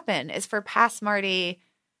could happen is for past Marty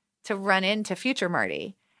to run into future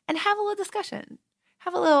Marty and have a little discussion,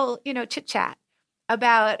 have a little, chit chat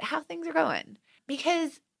about how things are going.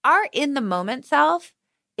 Because our in the moment self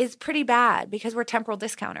is pretty bad because we're temporal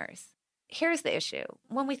discounters. Here's the issue.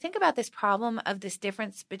 When we think about this problem of this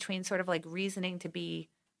difference between sort of like reasoning to be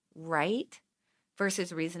right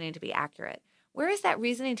versus reasoning to be accurate, where is that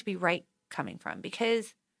reasoning to be right coming from?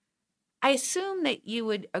 Because I assume that you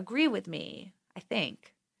would agree with me, I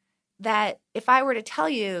think, that if I were to tell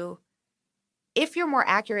you, if you're more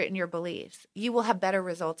accurate in your beliefs, you will have better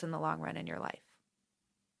results in the long run in your life.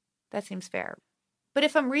 That seems fair. But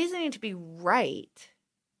if I'm reasoning to be right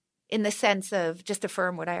in the sense of just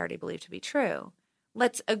affirm what I already believe to be true,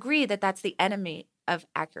 let's agree that that's the enemy of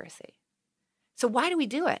accuracy. So why do we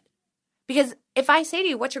do it? Because if I say to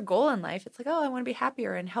you, what's your goal in life? It's like, I want to be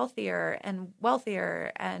happier and healthier and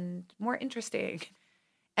wealthier and more interesting.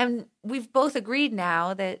 And we've both agreed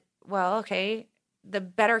now that, well, okay, the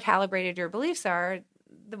better calibrated your beliefs are,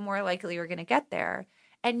 the more likely you're going to get there.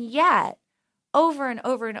 And yet, over and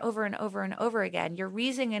over and over and over and over again, you're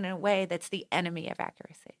reasoning in a way that's the enemy of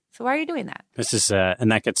accuracy. So why are you doing that? This is,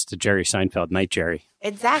 and that gets to Jerry Seinfeld, Night Jerry.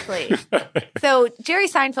 Exactly. So Jerry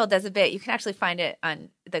Seinfeld does a bit. You can actually find it on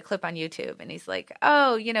the clip on YouTube. And he's like,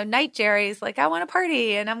 Night Jerry's like, I want to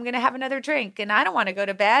party and I'm going to have another drink and I don't want to go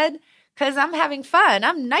to bed because I'm having fun.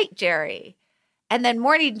 I'm Night Jerry. And then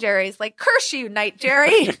Morning Jerry's like, curse you, Night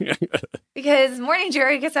Jerry. Because Morning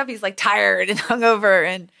Jerry gets up, he's like tired and hungover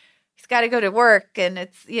and he's got to go to work. And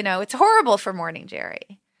it's horrible for Morning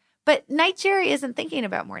Jerry. But Night Jerry isn't thinking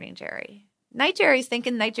about Morning Jerry. Night Jerry's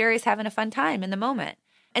thinking Night Jerry's having a fun time in the moment.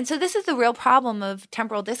 And so this is the real problem of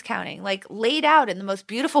temporal discounting, like laid out in the most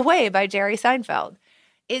beautiful way by Jerry Seinfeld,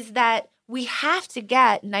 is that we have to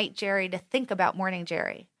get Night Jerry to think about Morning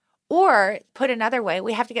Jerry. Or put another way,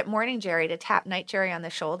 we have to get Morning Jerry to tap Night Jerry on the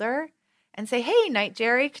shoulder and say, hey, Night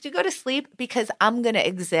Jerry, could you go to sleep? Because I'm going to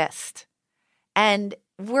exist. And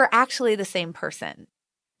we're actually the same person.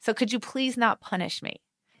 So could you please not punish me?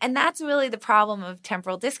 And that's really the problem of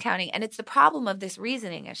temporal discounting. And it's the problem of this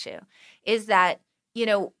reasoning issue is that,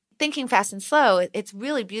 thinking fast and slow, it's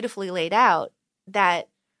really beautifully laid out that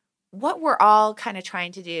what we're all kind of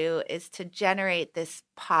trying to do is to generate this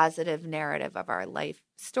positive narrative of our life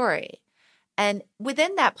story. And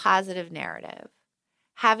within that positive narrative,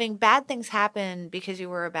 having bad things happen because you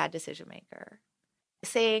were a bad decision maker,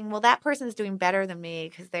 saying, well, that person's doing better than me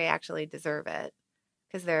because they actually deserve it,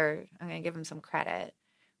 because I'm going to give them some credit.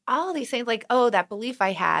 All of these things like, that belief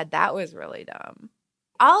I had, that was really dumb.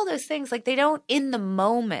 All those things, like they don't in the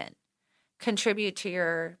moment contribute to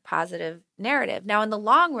your positive narrative. Now, in the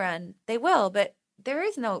long run, they will, but there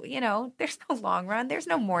is no, there's no long run. There's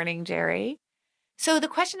no Morning Jerry. So the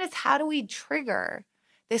question is, how do we trigger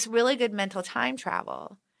this really good mental time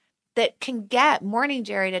travel that can get Morning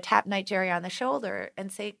Jerry to tap Night Jerry on the shoulder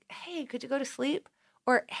and say, hey, could you go to sleep?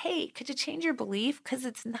 Or, hey, could you change your belief? Because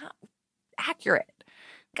it's not accurate.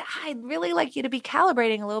 I'd really like you to be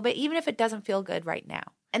calibrating a little bit, even if it doesn't feel good right now.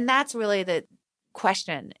 And that's really the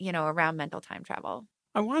question, around mental time travel.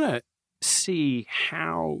 I want to see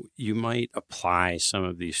how you might apply some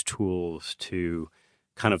of these tools to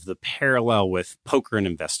kind of the parallel with poker and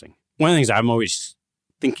investing. One of the things I'm always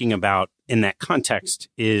thinking about in that context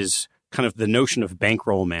is kind of the notion of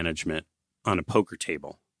bankroll management on a poker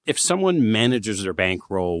table. If someone manages their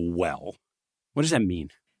bankroll well, what does that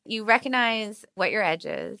mean? You recognize what your edge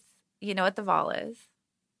is. You know what the vol is.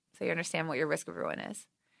 So you understand what your risk of ruin is.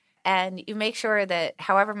 And you make sure that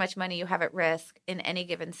however much money you have at risk in any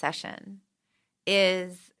given session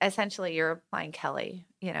is essentially you're applying Kelly,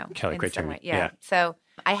 Kelly criteria. Yeah. So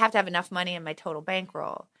I have to have enough money in my total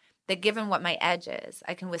bankroll that given what my edge is,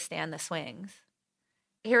 I can withstand the swings.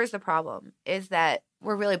 Here's the problem, is that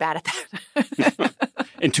we're really bad at that.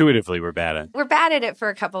 Intuitively, we're bad at it. We're bad at it for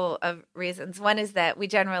a couple of reasons. One is that we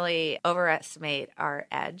generally overestimate our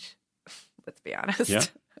edge. Let's be honest. Yeah.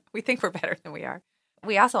 We think we're better than we are.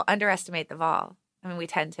 We also underestimate the vol. I mean, we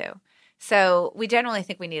tend to. So we generally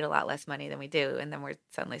think we need a lot less money than we do, and then we're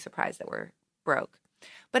suddenly surprised that we're broke.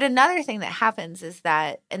 But another thing that happens is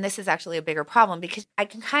that, and this is actually a bigger problem, because I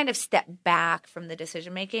can kind of step back from the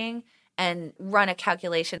decision making and run a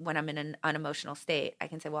calculation when I'm in an unemotional state. I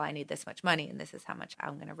can say, well, I need this much money, and this is how much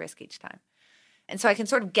I'm going to risk each time. And so I can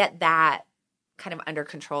sort of get that kind of under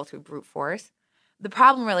control through brute force. The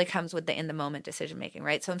problem really comes with the in-the-moment decision-making,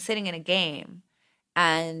 right? So I'm sitting in a game,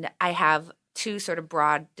 and I have two sort of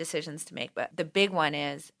broad decisions to make. But the big one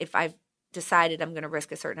is, if I've decided I'm going to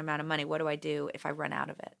risk a certain amount of money, what do I do if I run out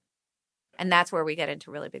of it? And that's where we get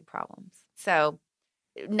into really big problems. So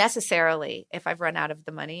necessarily, if I've run out of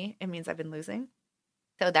the money, it means I've been losing.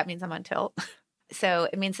 So that means I'm on tilt. So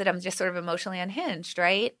it means that I'm just sort of emotionally unhinged,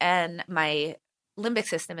 right? And my limbic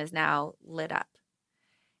system is now lit up.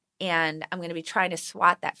 And I'm going to be trying to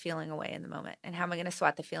swat that feeling away in the moment. And how am I going to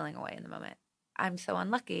swat the feeling away in the moment? I'm so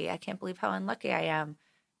unlucky. I can't believe how unlucky I am.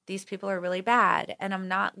 These people are really bad. And I'm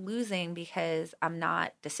not losing because I'm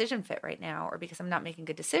not decision fit right now, or because I'm not making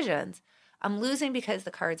good decisions. I'm losing because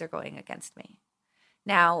the cards are going against me.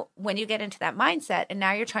 Now, when you get into that mindset and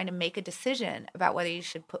now you're trying to make a decision about whether you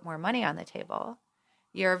should put more money on the table,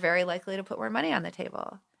 you're very likely to put more money on the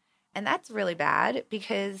table. And that's really bad,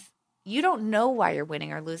 because you don't know why you're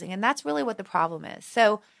winning or losing. And that's really what the problem is.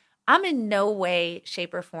 So I'm in no way,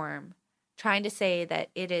 shape, or form trying to say that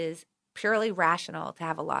it is purely rational to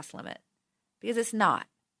have a loss limit, because it's not.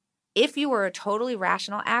 If you were a totally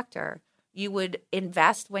rational actor, you would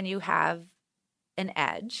invest when you have an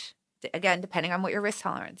edge, again, depending on what your risk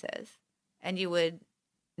tolerance is, and you would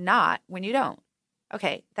not when you don't.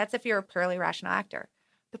 Okay, that's if you're a purely rational actor.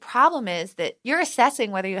 The problem is that you're assessing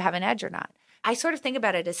whether you have an edge or not. I sort of think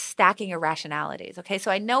about it as stacking irrationalities. Okay, so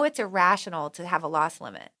I know it's irrational to have a loss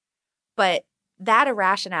limit, but that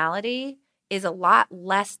irrationality is a lot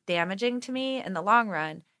less damaging to me in the long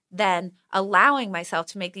run than allowing myself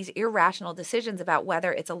to make these irrational decisions about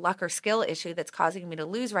whether it's a luck or skill issue that's causing me to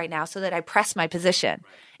lose right now, so that I press my position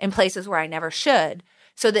in places where I never should,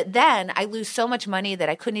 so that then I lose so much money that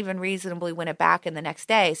I couldn't even reasonably win it back in the next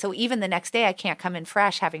day. So even the next day, I can't come in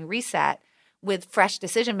fresh, having reset with fresh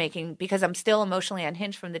decision making, because I'm still emotionally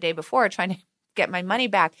unhinged from the day before trying to get my money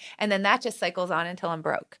back. And then that just cycles on until I'm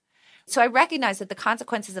broke. So I recognize that the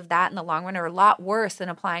consequences of that in the long run are a lot worse than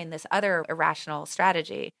applying this other irrational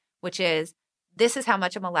strategy, which is, this is how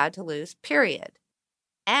much I'm allowed to lose, period.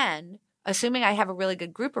 And assuming I have a really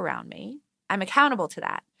good group around me, I'm accountable to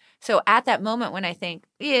that. So at that moment when I think,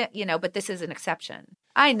 yeah, but this is an exception,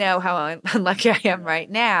 I know how unlucky I am right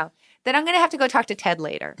now, then I'm going to have to go talk to Ted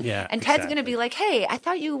later. Yeah, and Ted's going to be like, hey, I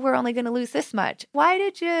thought you were only going to lose this much. Why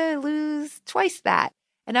did you lose twice that?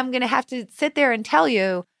 And I'm going to have to sit there and tell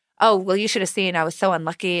you, oh, well, you should have seen I was so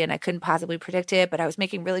unlucky and I couldn't possibly predict it, but I was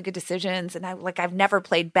making really good decisions and I've never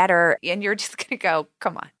played better. And you're just going to go,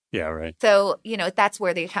 come on. Yeah, right. So, that's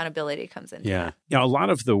where the accountability comes in. Yeah. A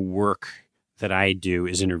lot of the work that I do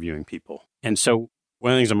is interviewing people. And so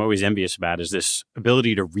one of the things I'm always envious about is this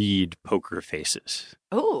ability to read poker faces.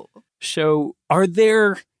 Oh. So are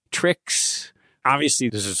there tricks? Obviously,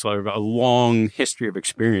 this is sort of a long history of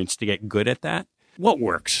experience to get good at that. What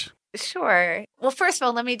works? Sure. Well, first of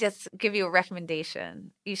all, let me just give you a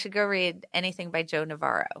recommendation. You should go read anything by Joe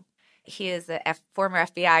Navarro. He is a former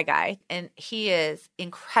FBI guy, and he is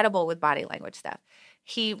incredible with body language stuff.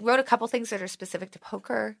 He wrote a couple things that are specific to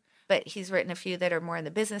poker, but he's written a few that are more in the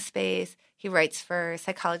business space. He writes for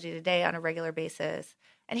Psychology Today on a regular basis.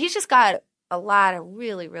 And he's just got a lot of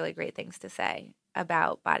really, really great things to say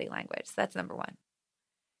about body language. So that's number one.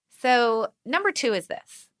 So number two is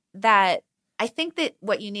this, that I think that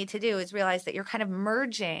what you need to do is realize that you're kind of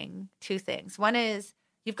merging two things. One is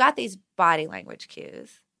you've got these body language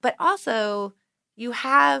cues, but also you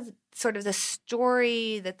have sort of the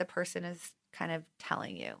story that the person is kind of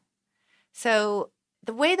telling you. So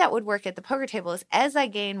the way that would work at the poker table is, as I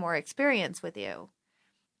gain more experience with you,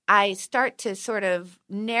 I start to sort of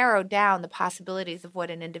narrow down the possibilities of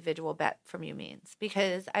what an individual bet from you means,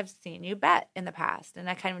 because I've seen you bet in the past and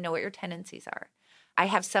I kind of know what your tendencies are. I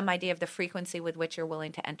have some idea of the frequency with which you're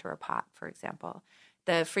willing to enter a pot, for example,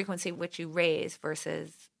 the frequency which you raise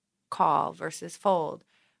versus call versus fold.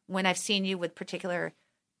 When I've seen you with particular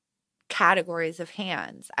categories of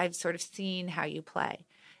hands, I've sort of seen how you play.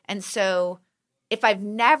 And so If I've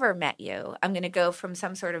never met you, I'm going to go from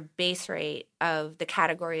some sort of base rate of the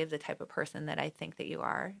category of the type of person that I think that you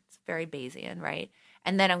are. It's very Bayesian, right?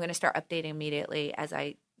 And then I'm going to start updating immediately as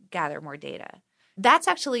I gather more data. That's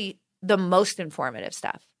actually the most informative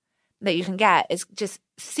stuff that you can get, is just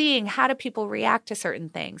seeing how do people react to certain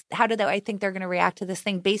things. How do I think they're going to react to this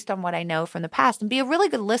thing based on what I know from the past, and be a really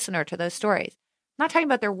good listener to those stories. I'm not talking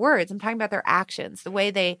about their words. I'm talking about their actions, the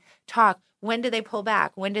way they talk. When do they pull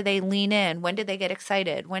back? When do they lean in? When do they get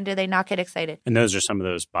excited? When do they not get excited? And those are some of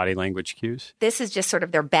those body language cues? This is just sort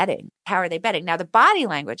of their betting. How are they betting? Now, the body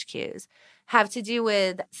language cues have to do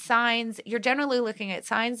with signs. You're generally looking at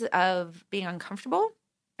signs of being uncomfortable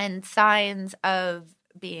and signs of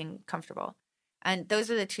being comfortable. And those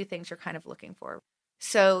are the two things you're kind of looking for.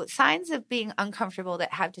 So signs of being uncomfortable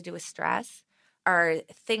that have to do with stress are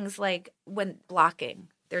things like when blocking.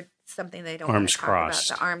 They're something they don't want to talk about.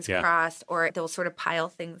 The arms crossed, or they'll sort of pile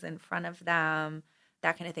things in front of them,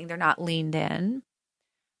 that kind of thing. They're not leaned in.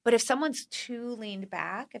 But if someone's too leaned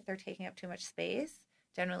back, if they're taking up too much space,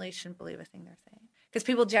 generally you shouldn't believe a thing they're saying. Because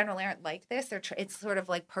people generally aren't like this. It's sort of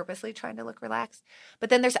like purposely trying to look relaxed. But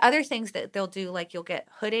then there's other things that they'll do, like you'll get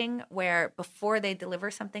hooding, where before they deliver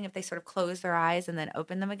something, if they sort of close their eyes and then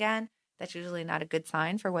open them again, that's usually not a good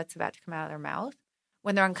sign for what's about to come out of their mouth.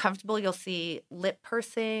 When they're uncomfortable, you'll see lip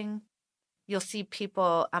pursing. You'll see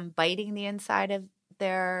people biting the inside of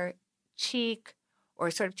their cheek, or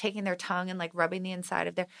sort of taking their tongue and like rubbing the inside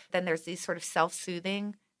of their. Then there's these sort of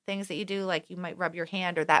self-soothing things that you do, like you might rub your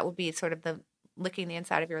hand, or that would be sort of the licking the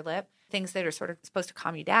inside of your lip. Things that are sort of supposed to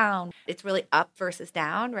calm you down. It's really up versus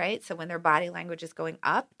down, right? So when their body language is going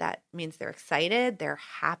up, that means they're excited, they're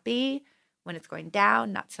happy. When it's going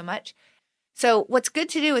down, not so much. So what's good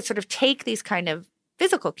to do is sort of take these kind of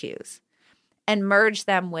physical cues and merge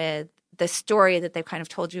them with the story that they've kind of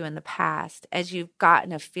told you in the past, as you've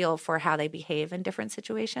gotten a feel for how they behave in different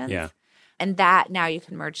situations. Yeah. And that now you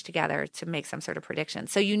can merge together to make some sort of prediction.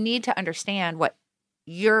 So you need to understand what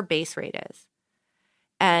your base rate is.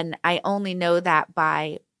 And I only know that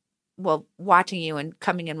by, watching you and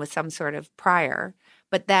coming in with some sort of prior.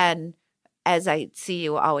 But then as I see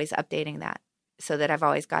you, always updating that so that I've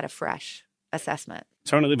always got a fresh assessment.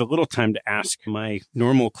 So I want to leave a little time to ask my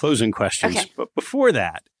normal closing questions. Okay. But before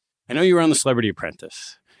that, I know you were on The Celebrity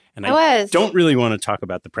Apprentice. And I was. Don't really want to talk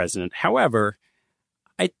about the president. However,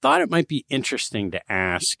 I thought it might be interesting to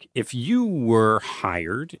ask, if you were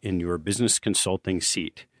hired in your business consulting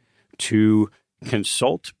seat to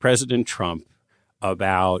consult President Trump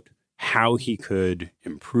about how he could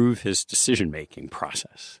improve his decision-making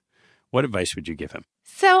process, what advice would you give him?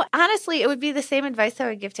 So honestly, it would be the same advice I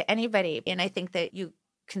would give to anybody. And I think that you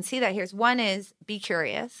can see that here. One is be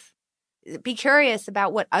curious. Be curious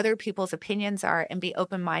about what other people's opinions are and be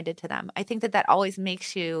open-minded to them. I think that that always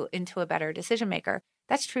makes you into a better decision maker.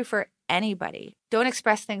 That's true for anybody. Don't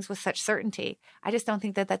express things with such certainty. I just don't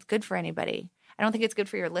think that that's good for anybody. I don't think it's good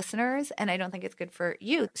for your listeners, and I don't think it's good for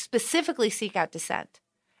you. Specifically seek out dissent.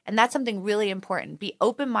 And that's something really important. Be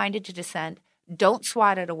open-minded to dissent. Don't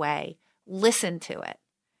swat it away. Listen to it.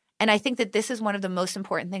 And I think that this is one of the most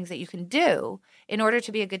important things that you can do in order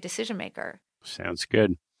to be a good decision maker. Sounds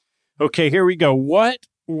good. Okay, here we go. What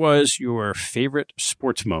was your favorite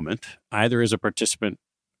sports moment, either as a participant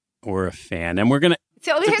or a fan? And we're going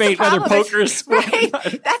to debate whether poker is sport. Right.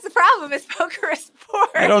 That's the problem. Is poker a sport?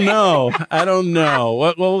 I don't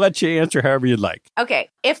know. We'll let you answer however you'd like. Okay.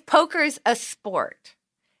 If poker's a sport,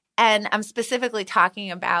 and I'm specifically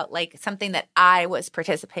talking about like something that I was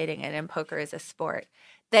participating in, and poker is a sport,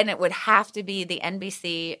 then it would have to be the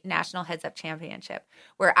NBC National Heads Up Championship,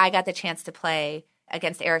 where I got the chance to play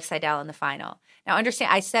against Eric Seidel in the final. Now,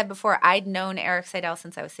 understand, I said before, I'd known Eric Seidel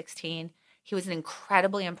since I was 16. He was an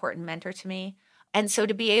incredibly important mentor to me. And so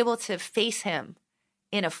to be able to face him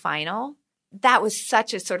in a final, that was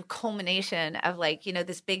such a sort of culmination of like,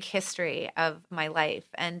 this big history of my life.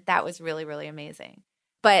 And that was really, really amazing.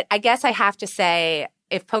 But I guess I have to say,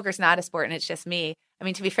 if poker's not a sport and it's just me, I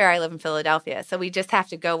mean, to be fair, I live in Philadelphia, so we just have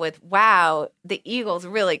to go with, wow, the Eagles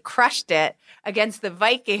really crushed it against the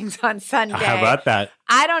Vikings on Sunday. How about that?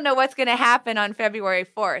 I don't know what's going to happen on February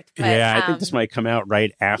 4th. But, I think this might come out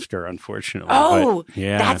right after, unfortunately. Oh, but,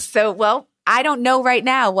 yeah. That's so, well, I don't know right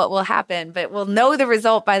now what will happen, but we'll know the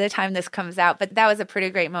result by the time this comes out. But that was a pretty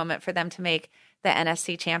great moment for them to make the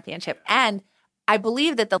NFC Championship. And I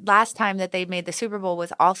believe that the last time that they made the Super Bowl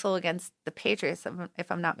was also against the Patriots,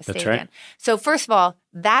 if I'm not mistaken. That's right. So first of all,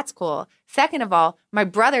 that's cool. Second of all, my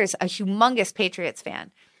brother's a humongous Patriots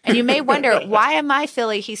fan. And you may wonder, why am I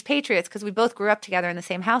Philly? He's Patriots, because we both grew up together in the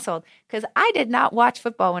same household. Because I did not watch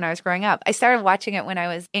football when I was growing up. I started watching it when I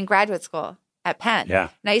was in graduate school. at Penn. Yeah.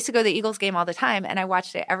 And I used to go to the Eagles game all the time, and I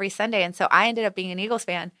watched it every Sunday. And so I ended up being an Eagles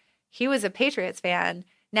fan. He was a Patriots fan.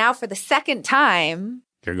 Now for the second time,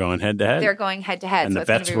 You're going head to head. they're going head to head. And so the it's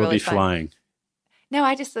gonna bets be will really be fun. flying. No,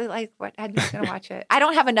 I just like what I'm just going to watch it. I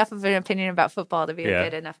don't have enough of an opinion about football to be a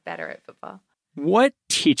good enough better at football. What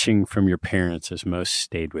teaching from your parents has most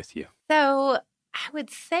stayed with you? So I would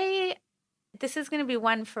say this is going to be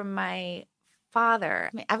one from my father.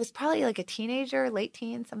 I mean, I was probably like a teenager, late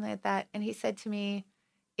teen, something like that. And he said to me,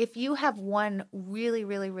 if you have one really,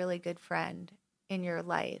 really, really good friend in your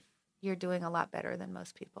life, you're doing a lot better than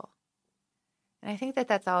most people. And I think that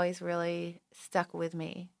that's always really stuck with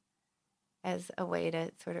me as a way to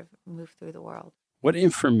sort of move through the world. What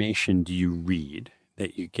information do you read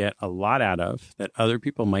that you get a lot out of that other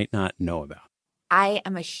people might not know about? I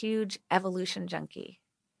am a huge evolution junkie.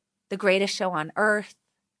 The Greatest Show on Earth,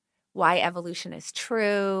 Why Evolution is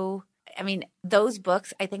True. I mean, those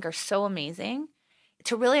books I think are so amazing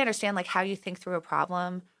to really understand like how you think through a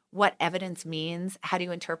problem, what evidence means, how do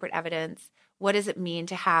you interpret evidence, what does it mean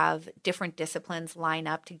to have different disciplines line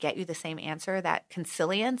up to get you the same answer, that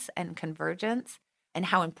consilience and convergence, and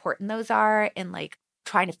how important those are in like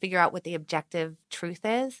trying to figure out what the objective truth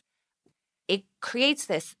is. It creates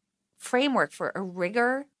this framework for a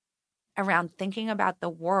rigor around thinking about the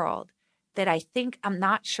world that I think I'm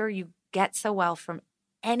not sure you get so well from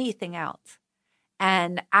anything else.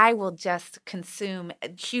 And I will just consume a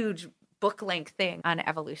huge book-length thing on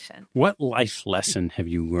evolution. What life lesson have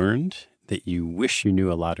you learned that you wish you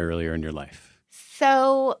knew a lot earlier in your life?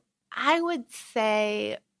 So I would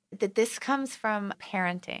say that this comes from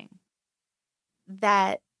parenting,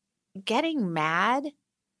 that getting mad,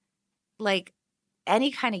 like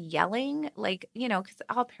any kind of yelling, like, you know, because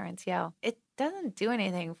all parents yell, it doesn't do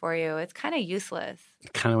anything for you. It's kind of useless.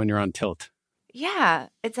 Kind of when you're on tilt. Yeah,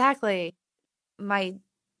 exactly. My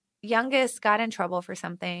youngest got in trouble for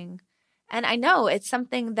something. And I know it's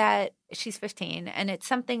something that she's 15. And it's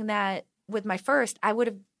something that with my first, I would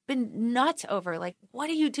have been nuts over. Like, what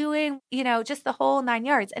are you doing? You know, just the whole 9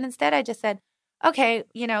 yards. And instead I just said, okay,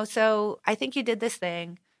 you know, so I think you did this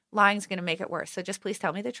thing. Lying's going to make it worse. So just please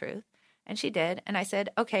tell me the truth. And she did. And I said,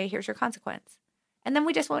 okay, here's your consequence. And then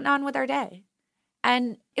we just went on with our day.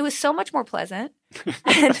 And it was so much more pleasant.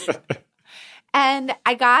 And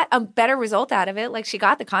I got a better result out of it. Like, she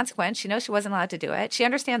got the consequence. She knows she wasn't allowed to do it. She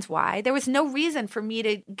understands why. There was no reason for me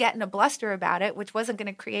to get in a bluster about it, which wasn't going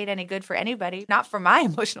to create any good for anybody, not for my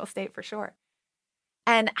emotional state for sure.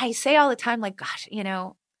 And I say all the time, like, gosh, you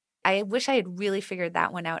know, I wish I had really figured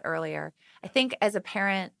that one out earlier. I think as a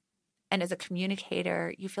parent and as a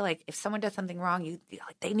communicator, you feel like if someone does something wrong,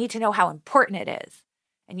 they need to know how important it is.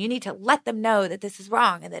 And you need to let them know that this is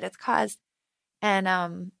wrong and that it's caused.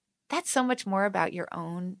 And that's so much more about your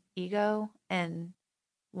own ego and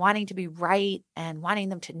wanting to be right and wanting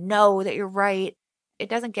them to know that you're right. It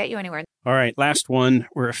doesn't get you anywhere. All right, last one.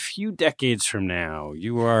 We're a few decades from now.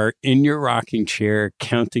 You are in your rocking chair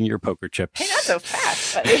counting your poker chips. Hey, not so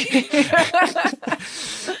fast, buddy.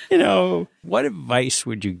 You know, what advice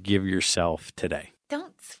would you give yourself today?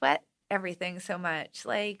 Don't sweat everything so much.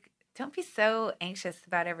 Like, don't be so anxious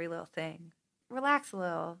about every little thing. Relax a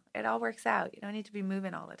little. It all works out. You don't need to be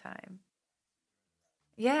moving all the time.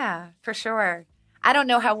 Yeah, for sure. I don't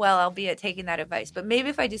know how well I'll be at taking that advice, but maybe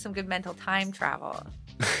if I do some good mental time travel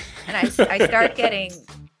and I start getting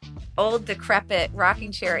old, decrepit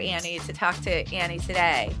rocking chair Annie to talk to Annie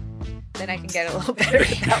today, then I can get a little better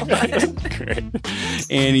at that one. Great.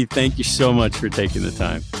 Annie, thank you so much for taking the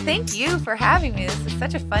time. Thank you for having me. This is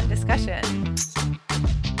such a fun discussion.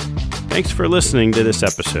 Thanks for listening to this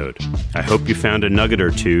episode. I hope you found a nugget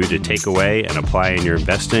or two to take away and apply in your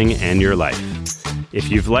investing and your life.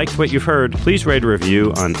 If you've liked what you've heard, please write a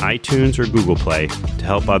review on iTunes or Google Play to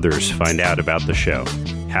help others find out about the show.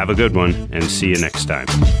 Have a good one, and see you next time.